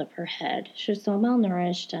even hold up her head. She was so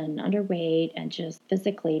malnourished and underweight and just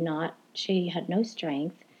physically she had no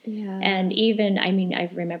strength. Yeah. And even, I mean, I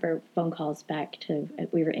remember phone calls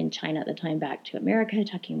we were in China at the time, back to America,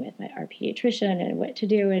 talking with our pediatrician and what to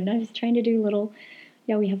do. And I was trying to do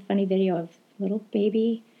we have funny video of little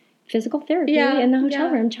baby physical therapy in the hotel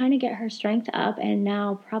room, trying to get her strength up, and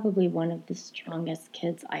now probably one of the strongest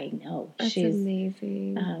kids I know. She's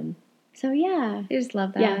amazing. So yeah, I just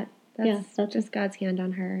love that. That's just God's hand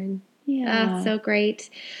on her, and so great.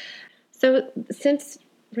 So since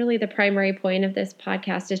really the primary point of this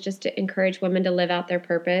podcast is just to encourage women to live out their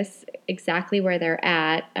purpose exactly where they're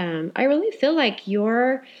at, I really feel like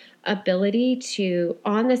your ability to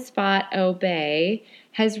on the spot obey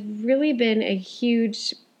has really been a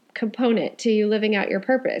huge component to you living out your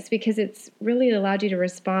purpose, because it's really allowed you to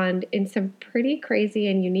respond in some pretty crazy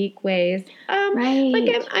and unique ways.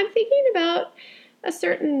 Like I'm thinking about a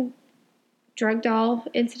certain drug doll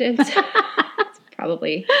incident. It's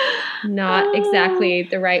probably not exactly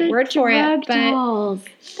the right word for it, but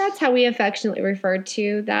that's how we affectionately referred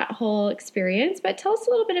to that whole experience. But tell us a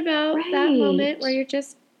little bit about that moment where you're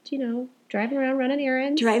just, driving around, running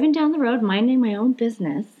errands. Driving down the road, minding my own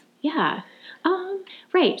business. Yeah.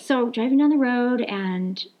 Right. So driving down the road,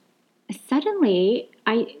 and suddenly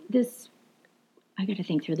I got to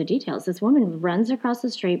think through the details. This woman runs across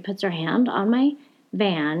the street, puts her hand on my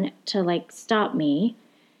van to stop me,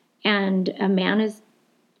 and a man is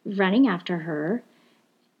running after her.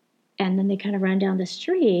 And then they kind of run down the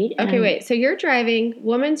street. Okay, wait. So you're driving,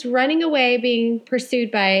 woman's running away, being pursued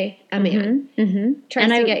by a man. Tries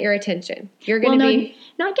to get your attention. You're going to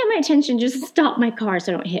not get my attention, just stop my car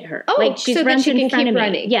so I don't hit her. Oh, so that she can keep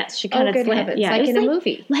running. Yes, she kind of good heavens. Yeah, like in a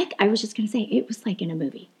movie. I was just going to say, it was like in a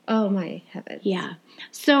movie. Oh, my heavens. Yeah.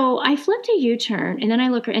 So I flipped a U-turn, and then I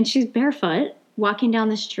look her, and she's barefoot, walking down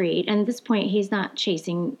the street. And at this point, he's not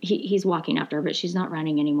chasing. He's walking after her, but she's not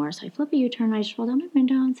running anymore. So I flip a U-turn. I just roll down my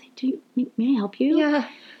window and say, may I help you? Yeah.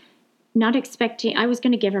 Not expecting. I was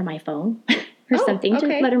going to give her my phone or something to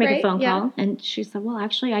let her make a phone call. And she said, well,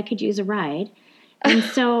 actually, I could use a ride. And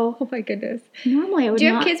so. Oh, my goodness. Normally, I would Do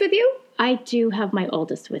you have kids with you? I do have my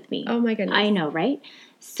oldest with me. Oh, my goodness. I know, right?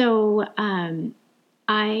 So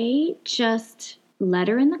I just let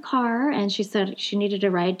her in the car, and she said she needed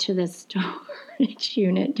a ride to this storage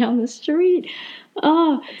unit down the street.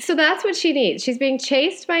 Oh, so that's what she needs. She's being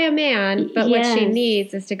chased by a man, but what she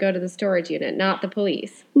needs is to go to the storage unit, not the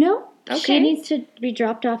police. No. Okay. She needs to be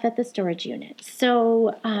dropped off at the storage unit.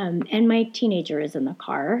 So, and my teenager is in the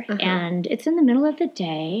car, and it's in the middle of the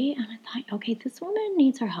day, and I thought, okay, this woman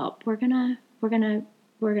needs our help. We're gonna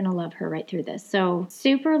love her right through this. So,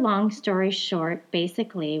 super long story short,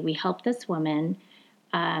 basically, we helped this woman.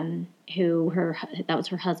 That was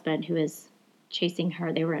her husband who was chasing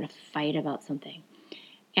her. They were in a fight about something,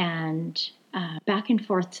 and back and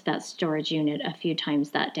forth to that storage unit a few times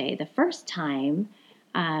that day. The first time,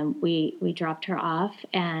 we dropped her off,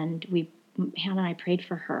 and Hannah and I prayed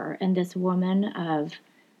for her. And this woman of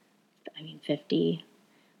 50.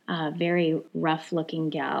 Very rough-looking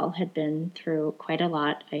gal, had been through quite a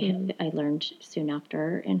lot. I learned soon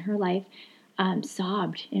after in her life.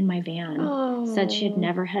 Sobbed in my van. Said she had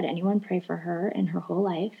never had anyone pray for her in her whole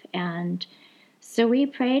life, and so we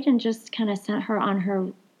prayed and just kind of sent her on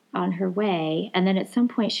her way. And then at some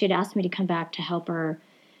point, she had asked me to come back to help her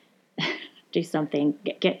do something,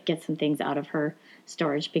 get some things out of her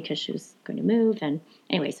storage because she was going to move. And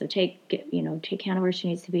anyway, so take Hannah where she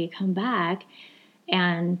needs to be, come back.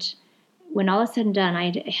 And when all is said and done,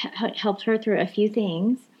 I helped her through a few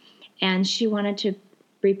things, and she wanted to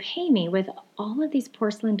repay me with all of these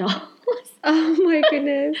porcelain dolls. Oh my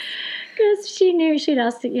goodness. Because she knew, she'd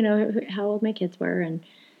asked, how old my kids were, and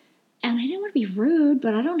I didn't want to be rude,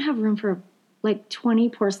 but I don't have room for like 20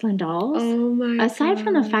 porcelain dolls. Oh my Aside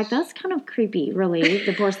from the fact that's kind of creepy, really,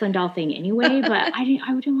 the porcelain doll thing anyway, but I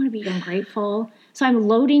didn't want to be ungrateful. So I'm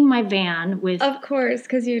loading my van with... Of course,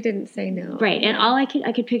 because you didn't say no. Right, and all I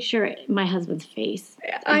could picture my husband's face.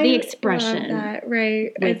 The expression. Love that,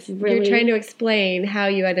 right. Really, you're trying to explain how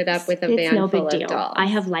you ended up with a van full of dolls. I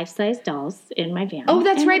have life-size dolls in my van. Oh,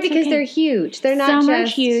 that's right, because they're huge. They're not some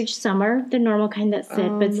just... are huge, some are the normal kind that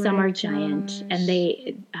sit, but some are giant. Gosh. And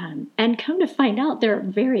they, and come to find out, they're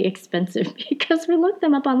very expensive because we looked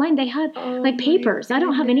them up online. They had papers. I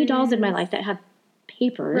don't have any dolls in my life that have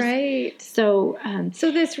papers. Right. So,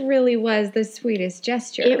 so this really was the sweetest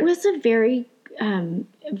gesture. It was a very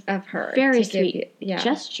of her, very sweet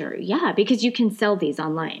gesture. Yeah, because you can sell these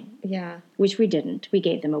online. Yeah, which we didn't. We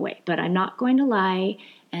gave them away. But I'm not going to lie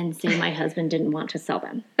and say my husband didn't want to sell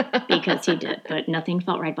them because he did. But nothing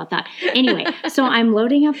felt right about that. Anyway, so I'm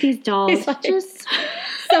loading up these dolls. Like, just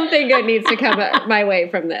something good needs to come my way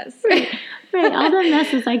from this. Right, all the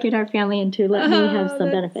messes I get our family into, let me have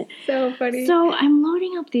some benefit. So funny. So I'm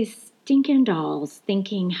loading up these stinking dolls,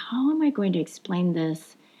 thinking, how am I going to explain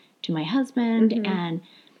this to my husband? Mm-hmm. And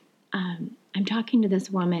I'm talking to this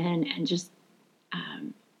woman, and just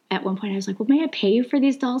at one point I was like, well, may I pay you for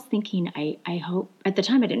these dolls? Thinking, I hope, at the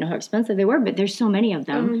time I didn't know how expensive they were, but there's so many of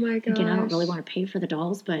them. Oh my gosh. Thinking, I don't really want to pay for the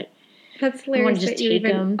dolls, but that's hilarious, I want to just take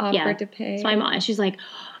them. Offered to pay. So she's like,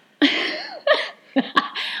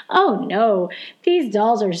 oh no, these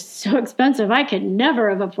dolls are so expensive. I could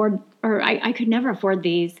never I could never afford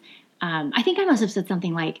these. I think I must have said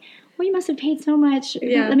something like, well, you must have paid so much.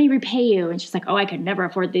 Yeah. Let me repay you. And she's like, oh, I could never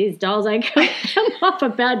afford these dolls. I got them off a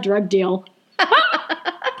bad drug deal.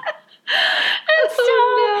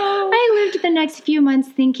 I lived the next few months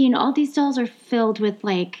thinking all these dolls are filled with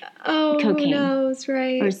cocaine. Who knows,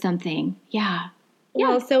 right? Or something. Yeah.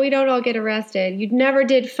 Well, so we don't all get arrested. You never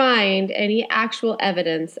did find any actual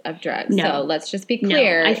evidence of drugs. No. So let's just be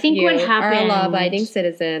clear. No. I think what happened... You are a law-abiding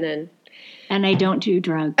citizen. And I don't do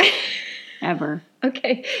drugs. Ever.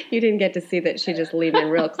 Okay. You didn't get to see that she just leaned in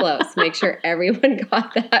real close. Make sure everyone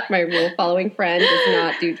got that. My rule-following friend does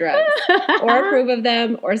not do drugs. Or approve of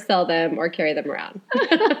them, or sell them, or carry them around.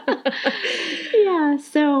 Yeah.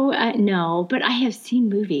 So, no. But I have seen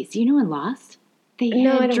movies. You know in Lost? They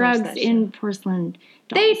had drugs in porcelain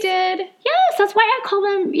dolls. They did? Yes, that's why I call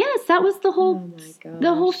them. Yes, that was the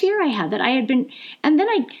whole fear I had, that I had been, and then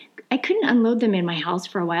I couldn't unload them in my house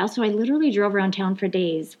for a while, so I literally drove around town for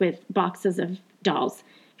days with boxes of dolls.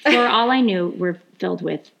 For all I knew, were filled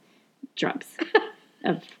with drugs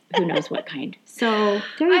of who knows what kind. So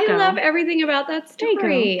there you go. I love everything about that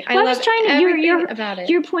story. I love everything about it.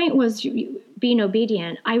 Your point was being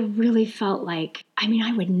obedient. I really felt like,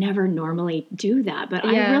 I would never normally do that, but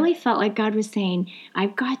I really felt like God was saying,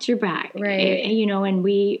 I've got your back. Right. And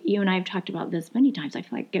you and I have talked about this many times. I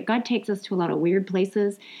feel like God takes us to a lot of weird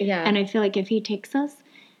places. Yeah. And I feel like if he takes us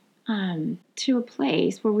to a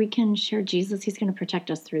place where we can share Jesus, he's going to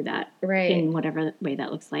protect us through that. Right. In whatever way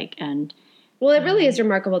that looks like. And well, it really is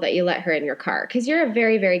remarkable that you let her in your car, because you're a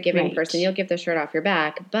very, very giving person. You'll give the shirt off your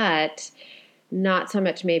back, but not so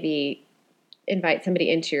much maybe invite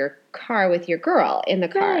somebody into your car with your girl in the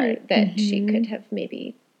car that she could have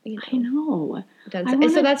maybe, I know. Done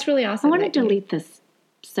so that's really awesome. I want to delete this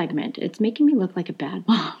segment. It's making me look like a bad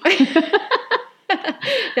mom.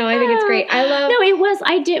 No, I think it's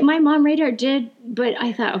great. My mom radar did, but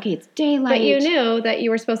I thought, okay, it's daylight. But you knew that you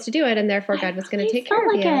were supposed to do it, and therefore God was going to take care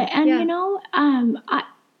of you. And I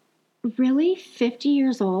really 50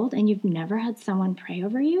 years old, and you've never had someone pray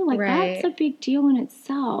over you? That's a big deal in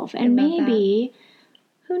itself. And maybe,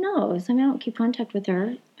 who knows? I don't keep contact with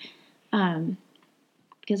her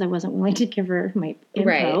because I wasn't willing to give her my info.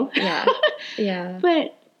 Right, yeah, yeah.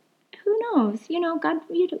 But who knows?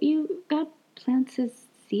 God plants his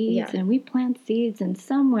seeds, and we plant seeds, and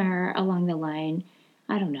somewhere along the line,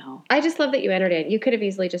 I don't know. I just love that you entered in. You could have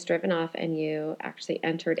easily just driven off, and you actually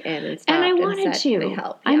entered in and stopped And I wanted said, to. Can I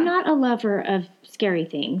help? I'm not a lover of scary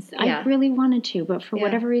things. Yeah. I really wanted to, but for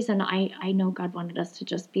whatever reason, I know God wanted us to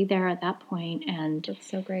just be there at that point and That's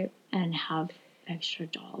so great. And have extra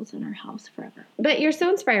dolls in our house forever. But you're so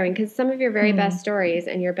inspiring because some of your very best stories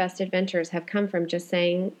and your best adventures have come from just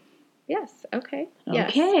saying, yes, okay, yes.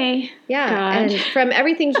 Okay. Yeah, God. and from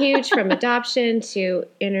everything huge, from adoption to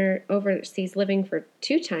overseas living for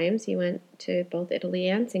 2 times. You went to both Italy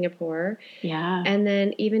and Singapore. Yeah. And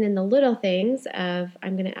then even in the little things of,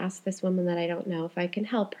 I'm going to ask this woman that I don't know if I can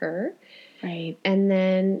help her. Right. And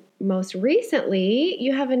then most recently,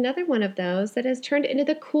 you have another one of those that has turned into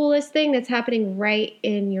the coolest thing that's happening right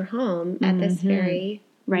in your home at this very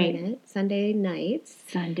minute, Sunday nights.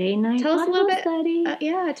 Sunday night Tell us a little bit. study.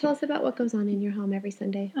 Tell us about what goes on in your home every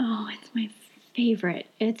Sunday. Oh, it's my favorite.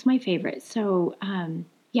 It's my favorite. So,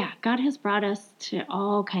 God has brought us to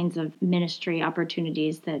all kinds of ministry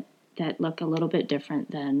opportunities that look a little bit different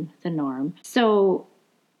than the norm. So,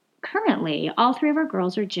 currently, all 3 of our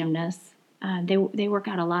girls are gymnasts. They work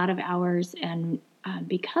out a lot of hours, and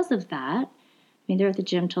because of that, they're at the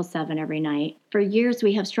gym till 7 every night. For years,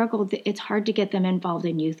 we have struggled. It's hard to get them involved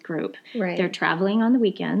in youth group. Right. They're traveling on the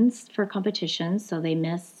weekends for competitions, so they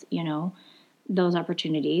miss, those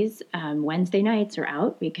opportunities. Wednesday nights are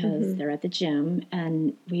out because they're at the gym,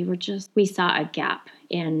 and we saw a gap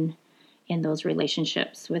in those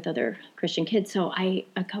relationships with other Christian kids. So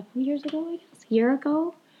a couple years ago, I guess, a year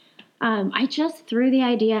ago, I just threw the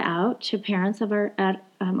idea out to parents on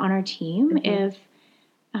our team. If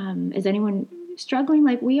is anyone struggling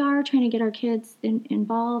like we are, trying to get our kids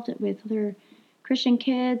involved with other Christian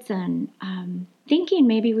kids, and thinking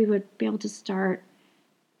maybe we would be able to start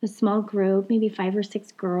a small group, maybe 5 or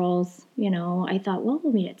 6 girls. I thought, well,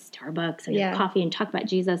 we'll meet at Starbucks and have coffee and talk about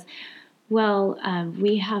Jesus. Well,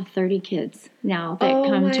 we have 30 kids now that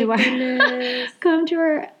come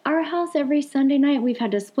to our house every Sunday night. We've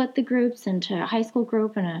had to split the groups into a high school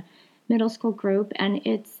group and a middle school group, and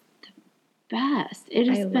it's the best. It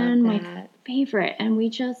has been my favorite. And we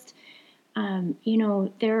just,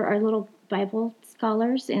 there are little Bible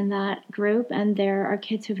scholars in that group, and there are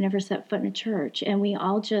kids who've never set foot in a church, and we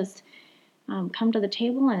all just come to the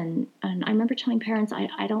table. And I remember telling parents,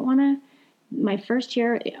 I don't want to. My first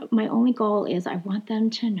year, my only goal is I want them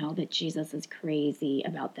to know that Jesus is crazy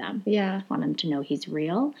about them. Yeah. I want them to know he's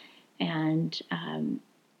real. And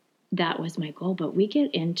that was my goal. But we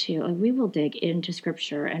will dig into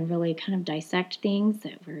Scripture and really kind of dissect things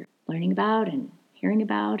that we're learning about and hearing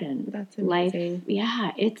about. And that's amazing. Life.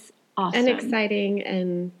 Yeah, it's awesome. And exciting.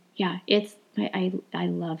 And yeah, I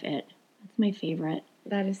love it. It's my favorite.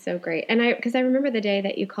 That is so great. And because I remember the day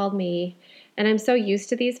that you called me, and I'm so used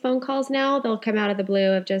to these phone calls now. They'll come out of the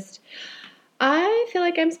blue of just, I feel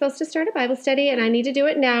like I'm supposed to start a Bible study and I need to do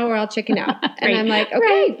it now or I'll chicken out. Right. And I'm like,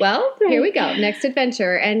 okay, here we go. Next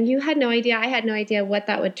adventure. And you had no idea. I had no idea what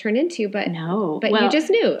that would turn into. But you just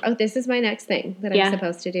knew, this is my next thing that I'm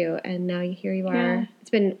supposed to do. And now here you are.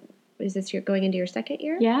 Yeah. Is this going into your 2nd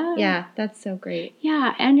year? Yeah. Yeah, that's so great.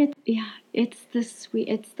 Yeah, and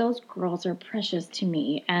those girls are precious to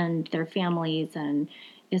me and their families, and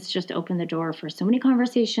it's just opened the door for so many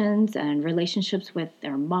conversations and relationships with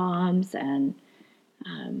their moms, and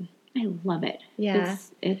I love it. Yeah.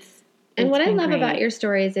 It's what I love about your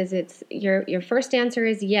stories is it's your first answer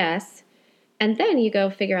is yes, and then you go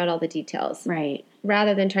figure out all the details. Right.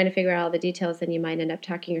 Rather than trying to figure out all the details, then you might end up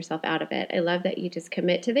talking yourself out of it. I love that you just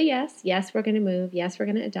commit to the yes. Yes, we're going to move. Yes, we're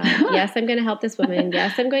going to adopt. Yes, I'm going to help this woman.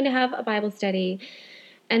 Yes, I'm going to have a Bible study.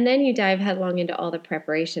 And then you dive headlong into all the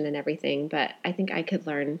preparation and everything. But I think I could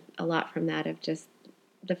learn a lot from that of just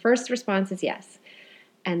the first response is yes.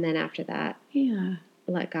 And then after that,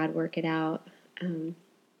 let God work it out.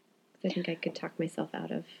 I think I could talk myself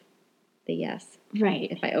out of the yes.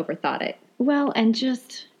 Right. If I overthought it. Well, and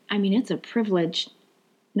just... it's a privilege,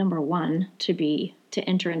 number one, to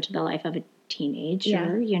enter into the life of a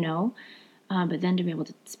teenager, but then to be able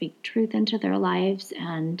to speak truth into their lives.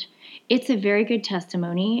 And it's a very good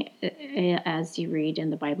testimony, as you read in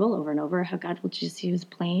the Bible over and over, how God will just use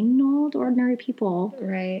plain old ordinary people.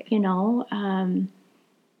 Right. Well,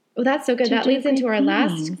 that's so good. That leads into our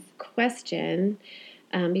last question,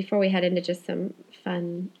 before we head into just some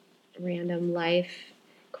fun, random life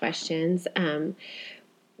questions.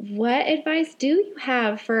 What advice do you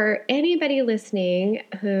have for anybody listening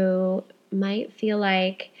who might feel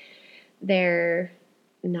like they're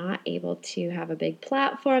not able to have a big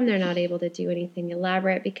platform, they're not able to do anything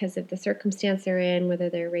elaborate because of the circumstance they're in, whether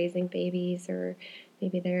they're raising babies or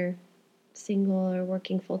maybe they're single or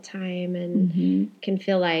working full time and can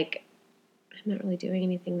feel like I'm not really doing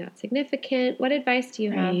anything that significant. What advice do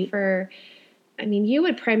you have Right. for, I mean, you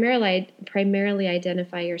would primarily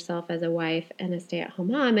identify yourself as a wife and a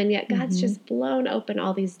stay-at-home mom, and yet God's just blown open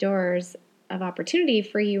all these doors of opportunity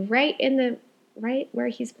for you right where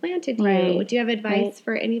He's planted you. Right. Do you have advice Right.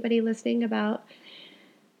 for anybody listening about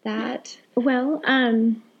that? Well,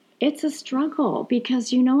 it's a struggle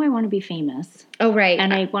because I want to be famous. Oh, right.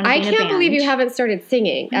 And I want to be in a can't believe you band. haven't started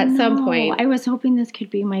singing at some point. I was hoping this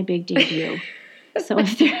could be my big debut.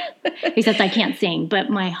 Except I can't sing, but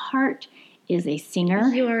my heart is a singer.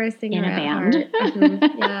 You are a singer in a at band. heart.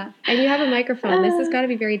 Mm-hmm. Yeah. And you have a microphone. This has got to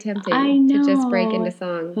be very tempting I know. to just break into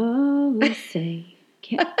song. Oh, say.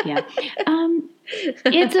 Yeah.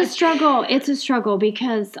 It's a struggle. It's a struggle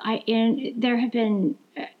because there have been,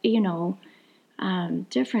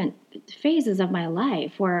 different phases of my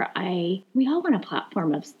life where we all want a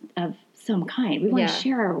platform of some kind. We want to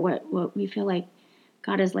share what we feel like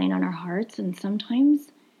God is laying on our hearts. And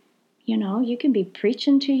sometimes, you can be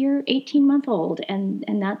preaching to your 18-month-old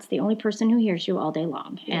and that's the only person who hears you all day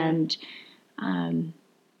long. Yeah.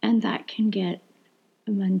 And that can get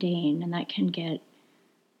mundane and that can get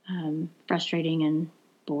frustrating and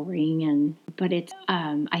boring. But it's,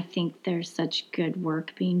 I think there's such good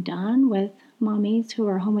work being done with mommies who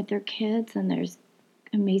are home with their kids, and there's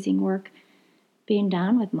amazing work being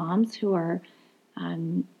done with moms who are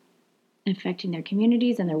affecting their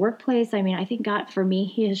communities and their workplace. I mean, I think God, for me,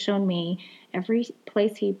 He has shown me every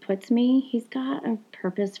place He puts me, He's got a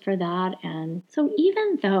purpose for that. And so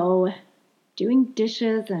even though doing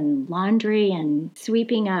dishes and laundry and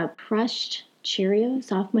sweeping up crushed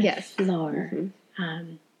Cheerios off my floor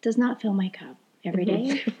does not fill my cup every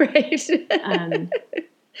day. Right.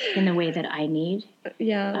 In the way that I need.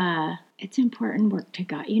 Yeah. It's important work to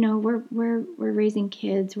God. We're raising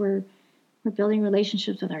kids. We're building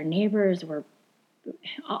relationships with our neighbors. We're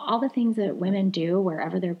all the things that women do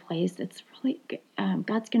wherever they're placed. It's really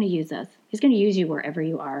God's going to use us. He's going to use you wherever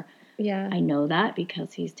you are. Yeah. I know that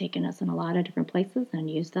because He's taken us in a lot of different places and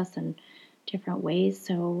used us in different ways.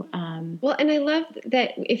 So, well, and I love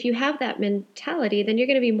that if you have that mentality, then you're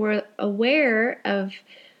going to be more aware of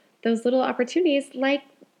those little opportunities, like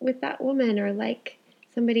with that woman or like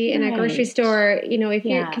somebody in a grocery store, if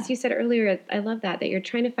you're, because you said earlier, I love that you're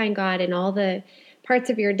trying to find God in all the parts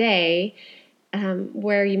of your day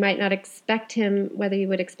where you might not expect Him, whether you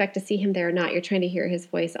would expect to see Him there or not. You're trying to hear His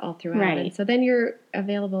voice all throughout. Right. And so then you're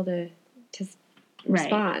available to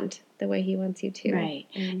respond the way He wants you to. Right.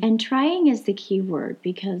 And trying is the key word,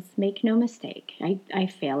 because make no mistake, I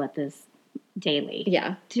fail at this daily.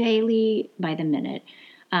 Yeah. Daily by the minute.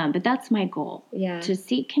 But that's my goal. Yeah. To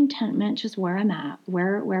seek contentment just where I'm at,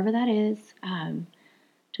 wherever that is,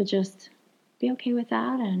 to just be okay with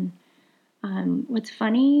that. And what's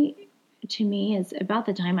funny to me is about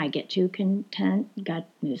the time I get too content, God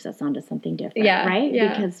moves us onto something different, right?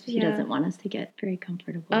 Yeah. Because He doesn't want us to get very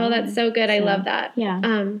comfortable. Oh, that's so good. I love that. Yeah.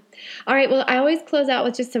 All right. Well, I always close out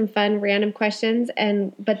with just some fun, random questions.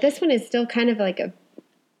 But this one is still kind of like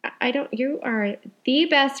you are the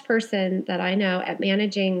best person that I know at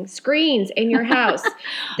managing screens in your house.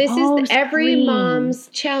 This is every mom's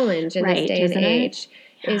challenge in this day and age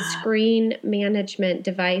is screen management,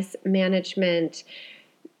 device management,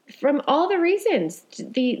 from all the reasons,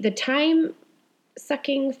 the time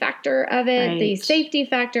sucking factor of it, the safety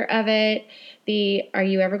factor of it, are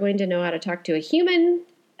you ever going to know how to talk to a human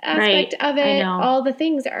aspect of it? All the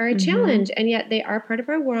things are a challenge, and yet they are part of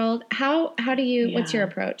our world. How do you, what's your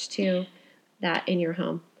approach to that in your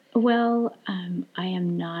home? Well, I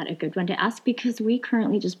am not a good one to ask because we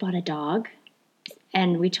currently just bought a dog,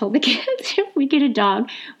 and we told the kids if we get a dog,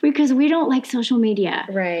 because we don't like social media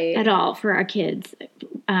at all for our kids.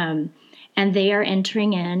 And they are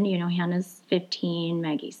entering in, Hannah's 15,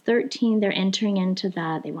 Maggie's 13. They're entering into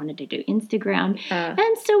that. They wanted to do Instagram.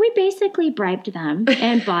 And so we basically bribed them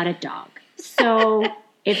and bought a dog. So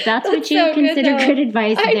if that's what you consider good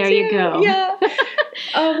advice, you go. Yeah.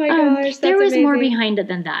 Oh my gosh. There was amazing. more behind it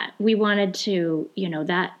than that. We wanted to,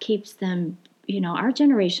 that keeps them, our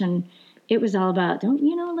generation, it was all about, don't,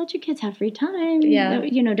 let your kids have free time. Yeah.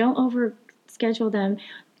 Don't over schedule them.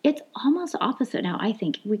 It's almost opposite now, I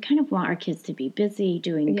think. We kind of want our kids to be busy,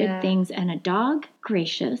 doing good things, and a dog,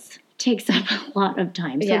 gracious, takes up a lot of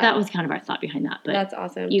time. So that was kind of our thought behind that. But that's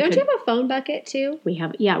awesome. Don't you have a phone bucket too? We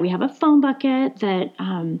have a phone bucket that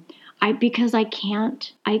because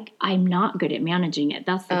I'm not good at managing it.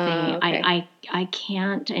 That's the thing. Okay. I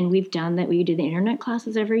can't, and we've done that. We do the internet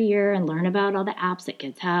classes every year and learn about all the apps that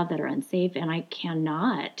kids have that are unsafe, and I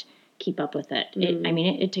cannot keep up with it.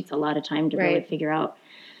 It takes a lot of time to really figure out.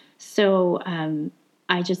 So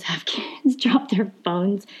I just have kids drop their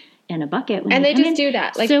phones in a bucket. When And they come just in, do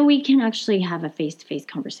that. Like, so we can actually have a face-to-face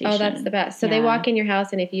conversation. oh, that's the best. So they Yeah. walk in your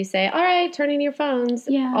house, and if you say, all right, turn in your phones,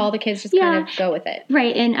 Yeah. all the kids just Yeah. kind of go with it.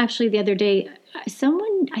 Right. And actually the other day,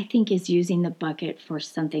 someone I think is using the bucket for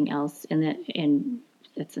something else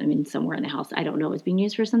somewhere in the house. I don't know. It was being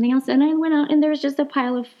used for something else. And I went out and there was just a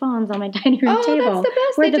pile of phones on my dining room table. Oh, that's the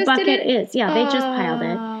best. Where They the just bucket didn't- is. Yeah, they just piled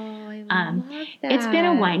it. Oh, I love that. It's been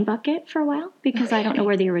a wine bucket for a while because I don't know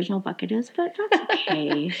where the original bucket is, but that's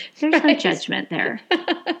okay. There's no Right. judgment there.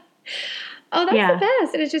 Oh, that's Yeah. the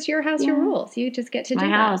best. And it's just your house, your Yeah. rules. You just get to My do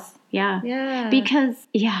house. Yeah. that. Yeah. Because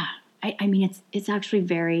I mean it's actually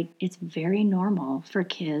very normal for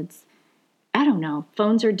kids. I don't know.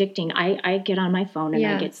 Phones are addicting. I get on my phone and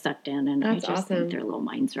Yeah. I get sucked in, and That's I just awesome. think their little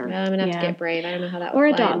minds are. I'm gonna have to get Brave. I don't know how that would Or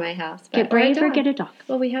a fly in dog. my house. But, Get Brave or or get a dog.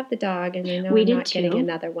 Well, we have the dog, and I know We I'm did not getting too.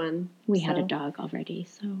 another one. We had a so. dog already,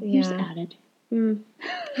 so Yeah. just added.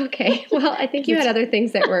 Okay. Well, I think you had other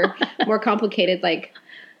things that were more complicated, like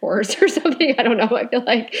horse or something. I don't know. I feel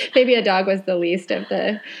like maybe a dog was the least of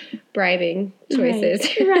the bribing choices.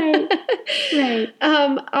 Right.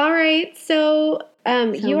 All right. So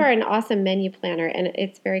you are an awesome menu planner, and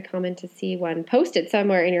it's very common to see one posted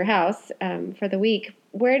somewhere in your house for the week.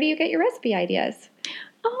 Where do you get your recipe ideas?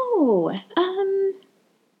 Oh,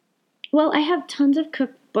 well, I have tons of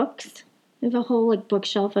cookbooks. I have a whole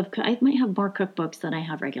bookshelf of. I might have more cookbooks than I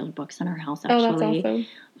have regular books in our house. Actually, Oh, that's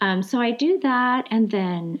awesome. So I do that, and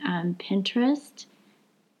then Pinterest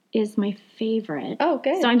is my favorite. Oh,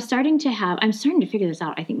 good. So I'm starting to figure this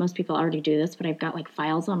out. I think most people already do this, but I've got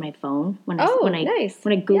files on my phone Nice.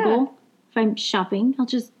 when I Google, if I'm shopping, I'll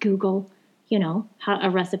just Google, a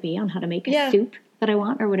recipe on how to make a soup that I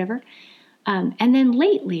want or whatever. And then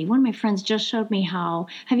lately, one of my friends just showed me how.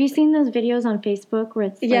 Have you seen those videos on Facebook where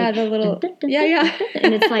it's the little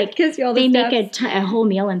and it's like Gives you all the they steps. make a whole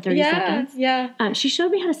meal in 30 seconds. Yeah. She showed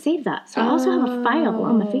me how to save that. So I also have a file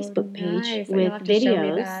on the Facebook page Nice. with You'll have to show me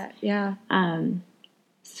videos. that. Yeah.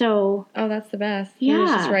 So Oh, that's the best. Yeah.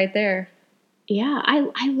 It's just right there. yeah,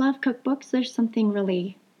 I love cookbooks. There's something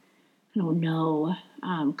really, I don't know,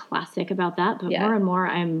 classic about that. But more and more,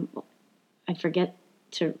 I forget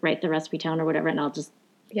to write the recipe down or whatever, and I'll just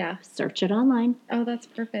search it online. Oh, that's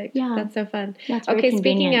perfect. Yeah. That's so fun. That's very Okay,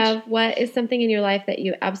 convenient. speaking of, what is something in your life that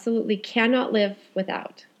you absolutely cannot live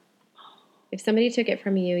without? If somebody took it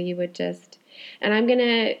from you, you would just, and I'm going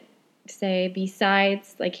to say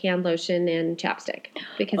besides hand lotion and chapstick,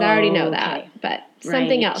 because I already know that, but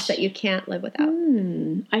something else that you can't live without.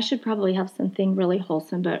 I should probably have something really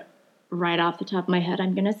wholesome, but right off the top of my head,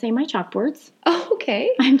 I'm going to say my chalkboards. Oh,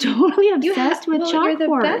 okay. I'm totally obsessed with chalkboards. You're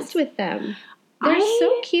the best with them. They're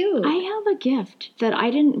so cute. I have a gift that I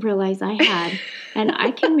didn't realize I had, and I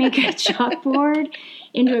can make a chalkboard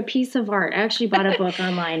into a piece of art. I actually bought a book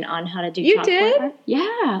online on how to do You chalkboard did? art.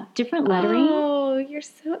 Yeah, different lettering. Oh,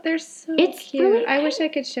 they're so It's cute. really I wish I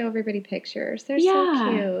could show everybody pictures. They're Yeah.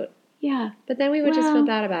 so cute. Yeah. But then we would just feel Well-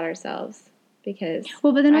 bad about ourselves because.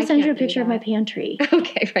 Well, but then I'll I send you a can't do picture of my that. pantry.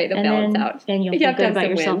 Okay, right. It'll balance out. Then you'll You feel have to good have about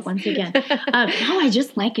some yourself wins. once again. No, I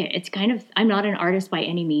just like it. It's I'm not an artist by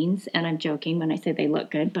any means, and I'm joking when I say they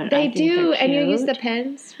look good, but I They think do, they're and you use cute. the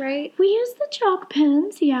pens, right? We use the chalk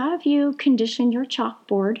pens, if you condition your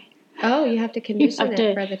chalkboard. Oh, you have to You condition have it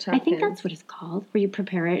to- for the chalk I think pens. that's what it's called, where you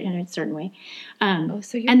prepare it in a certain way. Oh,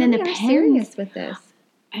 so you and then really the are pens, serious with this.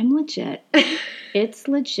 I'm legit. It's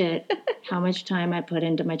legit how much time I put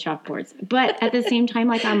into my chalkboards. But at the same time,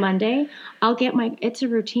 on Monday, it's a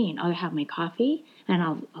routine. I'll have my coffee and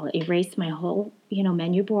I'll erase my whole,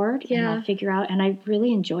 menu board and I'll figure out, and I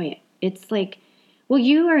really enjoy it. It's well,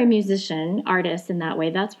 you are a musician, artist in that way.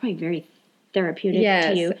 That's probably very therapeutic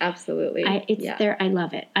to you. Yes, absolutely. I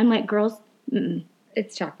love it. I'm like, girls,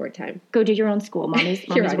 It's chalkboard time. go do your own school. Mommy's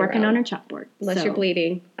You're on your working own. on her chalkboard. Unless So you're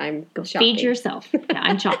bleeding, I'm go chalking. feed yourself. Yeah,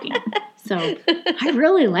 I'm chalking. So I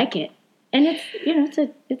really like it. And it's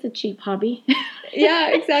it's a cheap hobby. Yeah,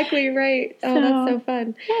 exactly right. Oh, that's so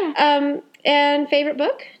fun. Yeah. And favorite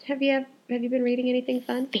book? Have you been reading anything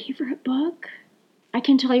fun? Favorite book? I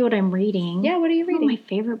can tell you what I'm reading. Yeah, what are you reading? My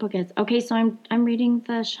favorite book is so I'm reading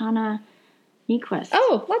the Shauna Niequist.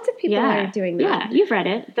 Oh, lots of people are doing that. Yeah, you've read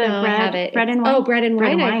it. The No, I haven't. Bread and Wine. Oh, Bread and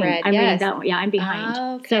Wine I've read, I'm yes. reading that one. Yeah, I'm behind.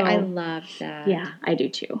 Oh, okay. So I love that. yeah, I do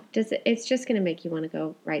too. It's just going to make you want to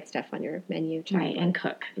go write stuff on your menu. Right, and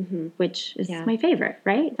cook, which is Yeah. my favorite,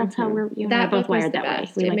 right? That's how you and I are both book was wired the that way.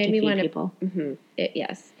 best. We It like made to me feed wanna- people.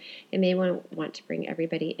 Yes. It made me want to bring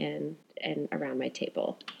everybody in and around my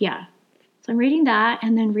table. Yeah. So I'm reading that,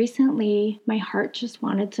 and then recently my heart just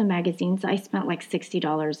wanted some magazines. I spent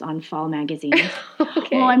 $60 on fall magazines.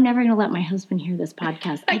 Okay. Well, I'm never going to let my husband hear this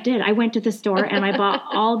podcast. I did. I went to the store and I bought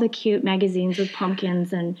all the cute magazines with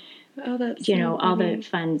pumpkins and Oh, that's all the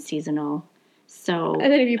fun seasonal. So,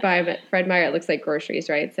 and then if you buy them at Fred Meyer, it looks like groceries,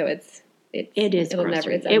 right? So it is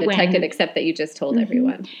grocery. It's undetected, except that you just told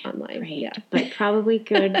everyone online. Right. Yeah. But probably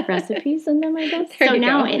good recipes in them, I guess. There so you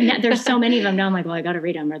now go. There's so many of them now. I'm like, well, I got to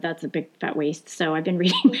read them, or that's a big fat waste. So I've been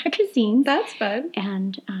reading magazines. That's fun.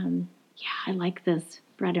 And I like this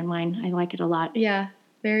bread and wine. I like it a lot. Yeah,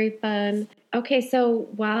 very fun. Okay, so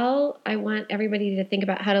while I want everybody to think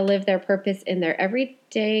about how to live their purpose in their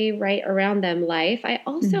everyday, right around them life, I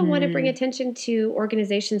also want to bring attention to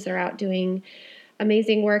organizations that are out doing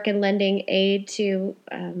amazing work and lending aid to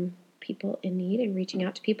people in need and reaching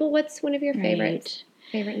out to people. What's one of your favorite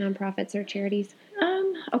nonprofits or charities?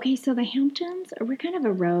 Okay, so the Hamptons, we're kind of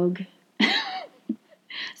a rogue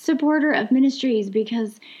supporter of ministries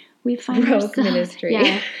because we find rogue ministry.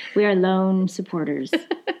 Yeah, we are lone supporters.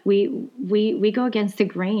 we go against the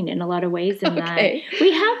grain in a lot of ways in that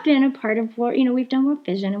we have been a part of what, we've done World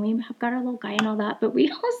Vision and we have got our little guy and all that, but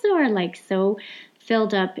we also are like so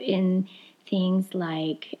filled up in things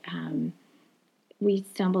like we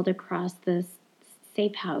stumbled across this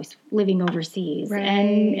safe house living overseas.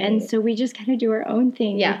 Right. And so we just kind of do our own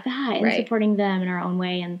thing with that and supporting them in our own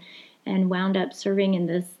way and wound up serving in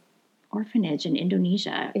this orphanage in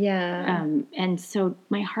Indonesia. Yeah. And so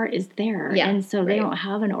my heart is there. Yeah. And so they don't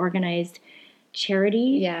have an organized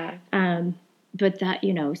charity. Yeah. But that,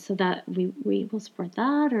 so that we will support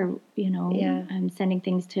that or, sending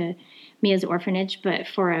things to Mia's orphanage, but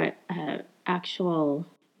for a actual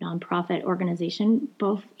nonprofit organization,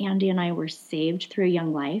 both Andy and I were saved through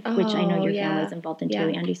Young Life, which I know your family's involved in too.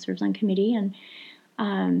 Andy serves on committee, and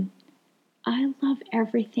I love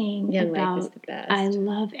everything Young about. Life is the best. I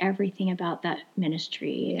love everything about that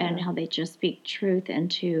ministry and how they just speak truth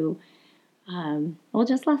into.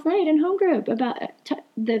 Just last night in home group about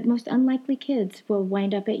the most unlikely kids will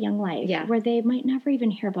wind up at Young Life, where they might never even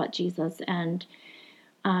hear about Jesus, and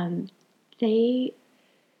they.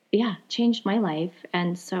 Yeah, changed my life.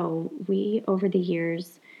 And so we, over the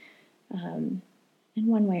years, in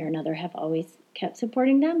one way or another, have always kept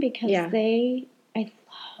supporting them because I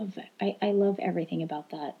love everything about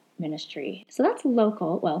that ministry. So that's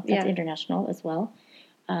local. Well, that's international as well.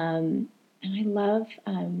 And I love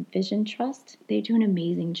Vision Trust. They do an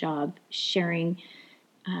amazing job sharing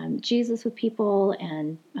Jesus with people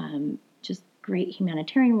and just great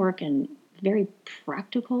humanitarian work and very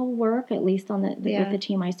practical work, at least on with the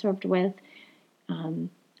team I served with.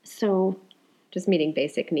 So just meeting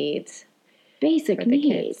basic needs. Basic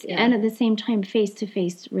needs. And at the same time,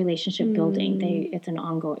 face-to-face relationship building. It's an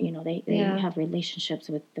ongoing, they have relationships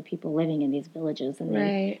with the people living in these villages. And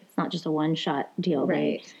it's not just a one-shot deal.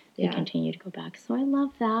 Right. They continue to go back. So I love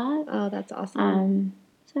that. Oh, that's awesome.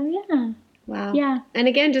 Wow. Yeah. And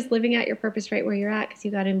again, just living out your purpose right where you're at because you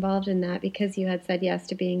got involved in that because you had said yes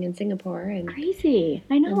to being in Singapore. And crazy.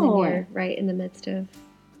 I know. And then you're right in the midst of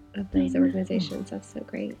those organizations. That's so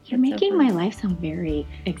great. You're making my life sound very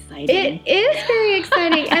exciting. It is very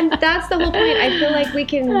exciting. And that's the whole point. I feel like we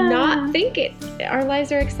can not think our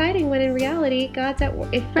lives are exciting when in reality, God's at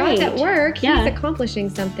work. If God's at work, He's accomplishing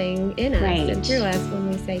something in us and through us when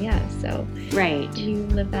we say yes. So you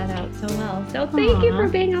live that out so well. So thank you for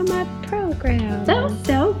being on my program. That was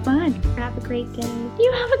so fun. Have a great day.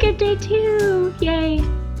 You have a good day too. Yay.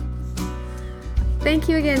 Thank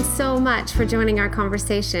you again so much for joining our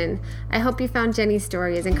conversation. I hope you found Jenny's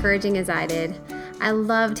story as encouraging as I did. I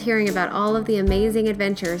loved hearing about all of the amazing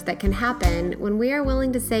adventures that can happen when we are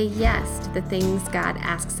willing to say yes to the things God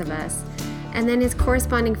asks of us, and then His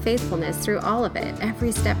corresponding faithfulness through all of it,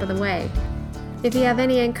 every step of the way. If you have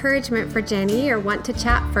any encouragement for Jenny or want to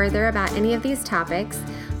chat further about any of these topics,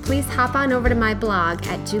 please hop on over to my blog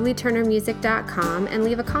at julieturnermusic.com and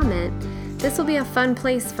leave a comment. This will be a fun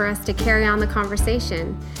place for us to carry on the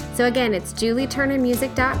conversation. So again, it's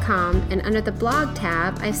julieturnermusic.com, and under the blog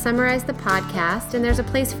tab, I've summarized the podcast, and there's a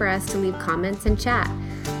place for us to leave comments and chat.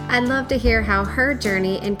 I'd love to hear how her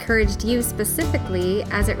journey encouraged you specifically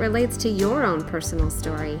as it relates to your own personal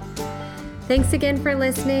story. Thanks again for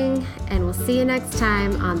listening, and we'll see you next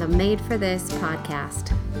time on the Made for This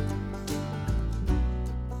podcast.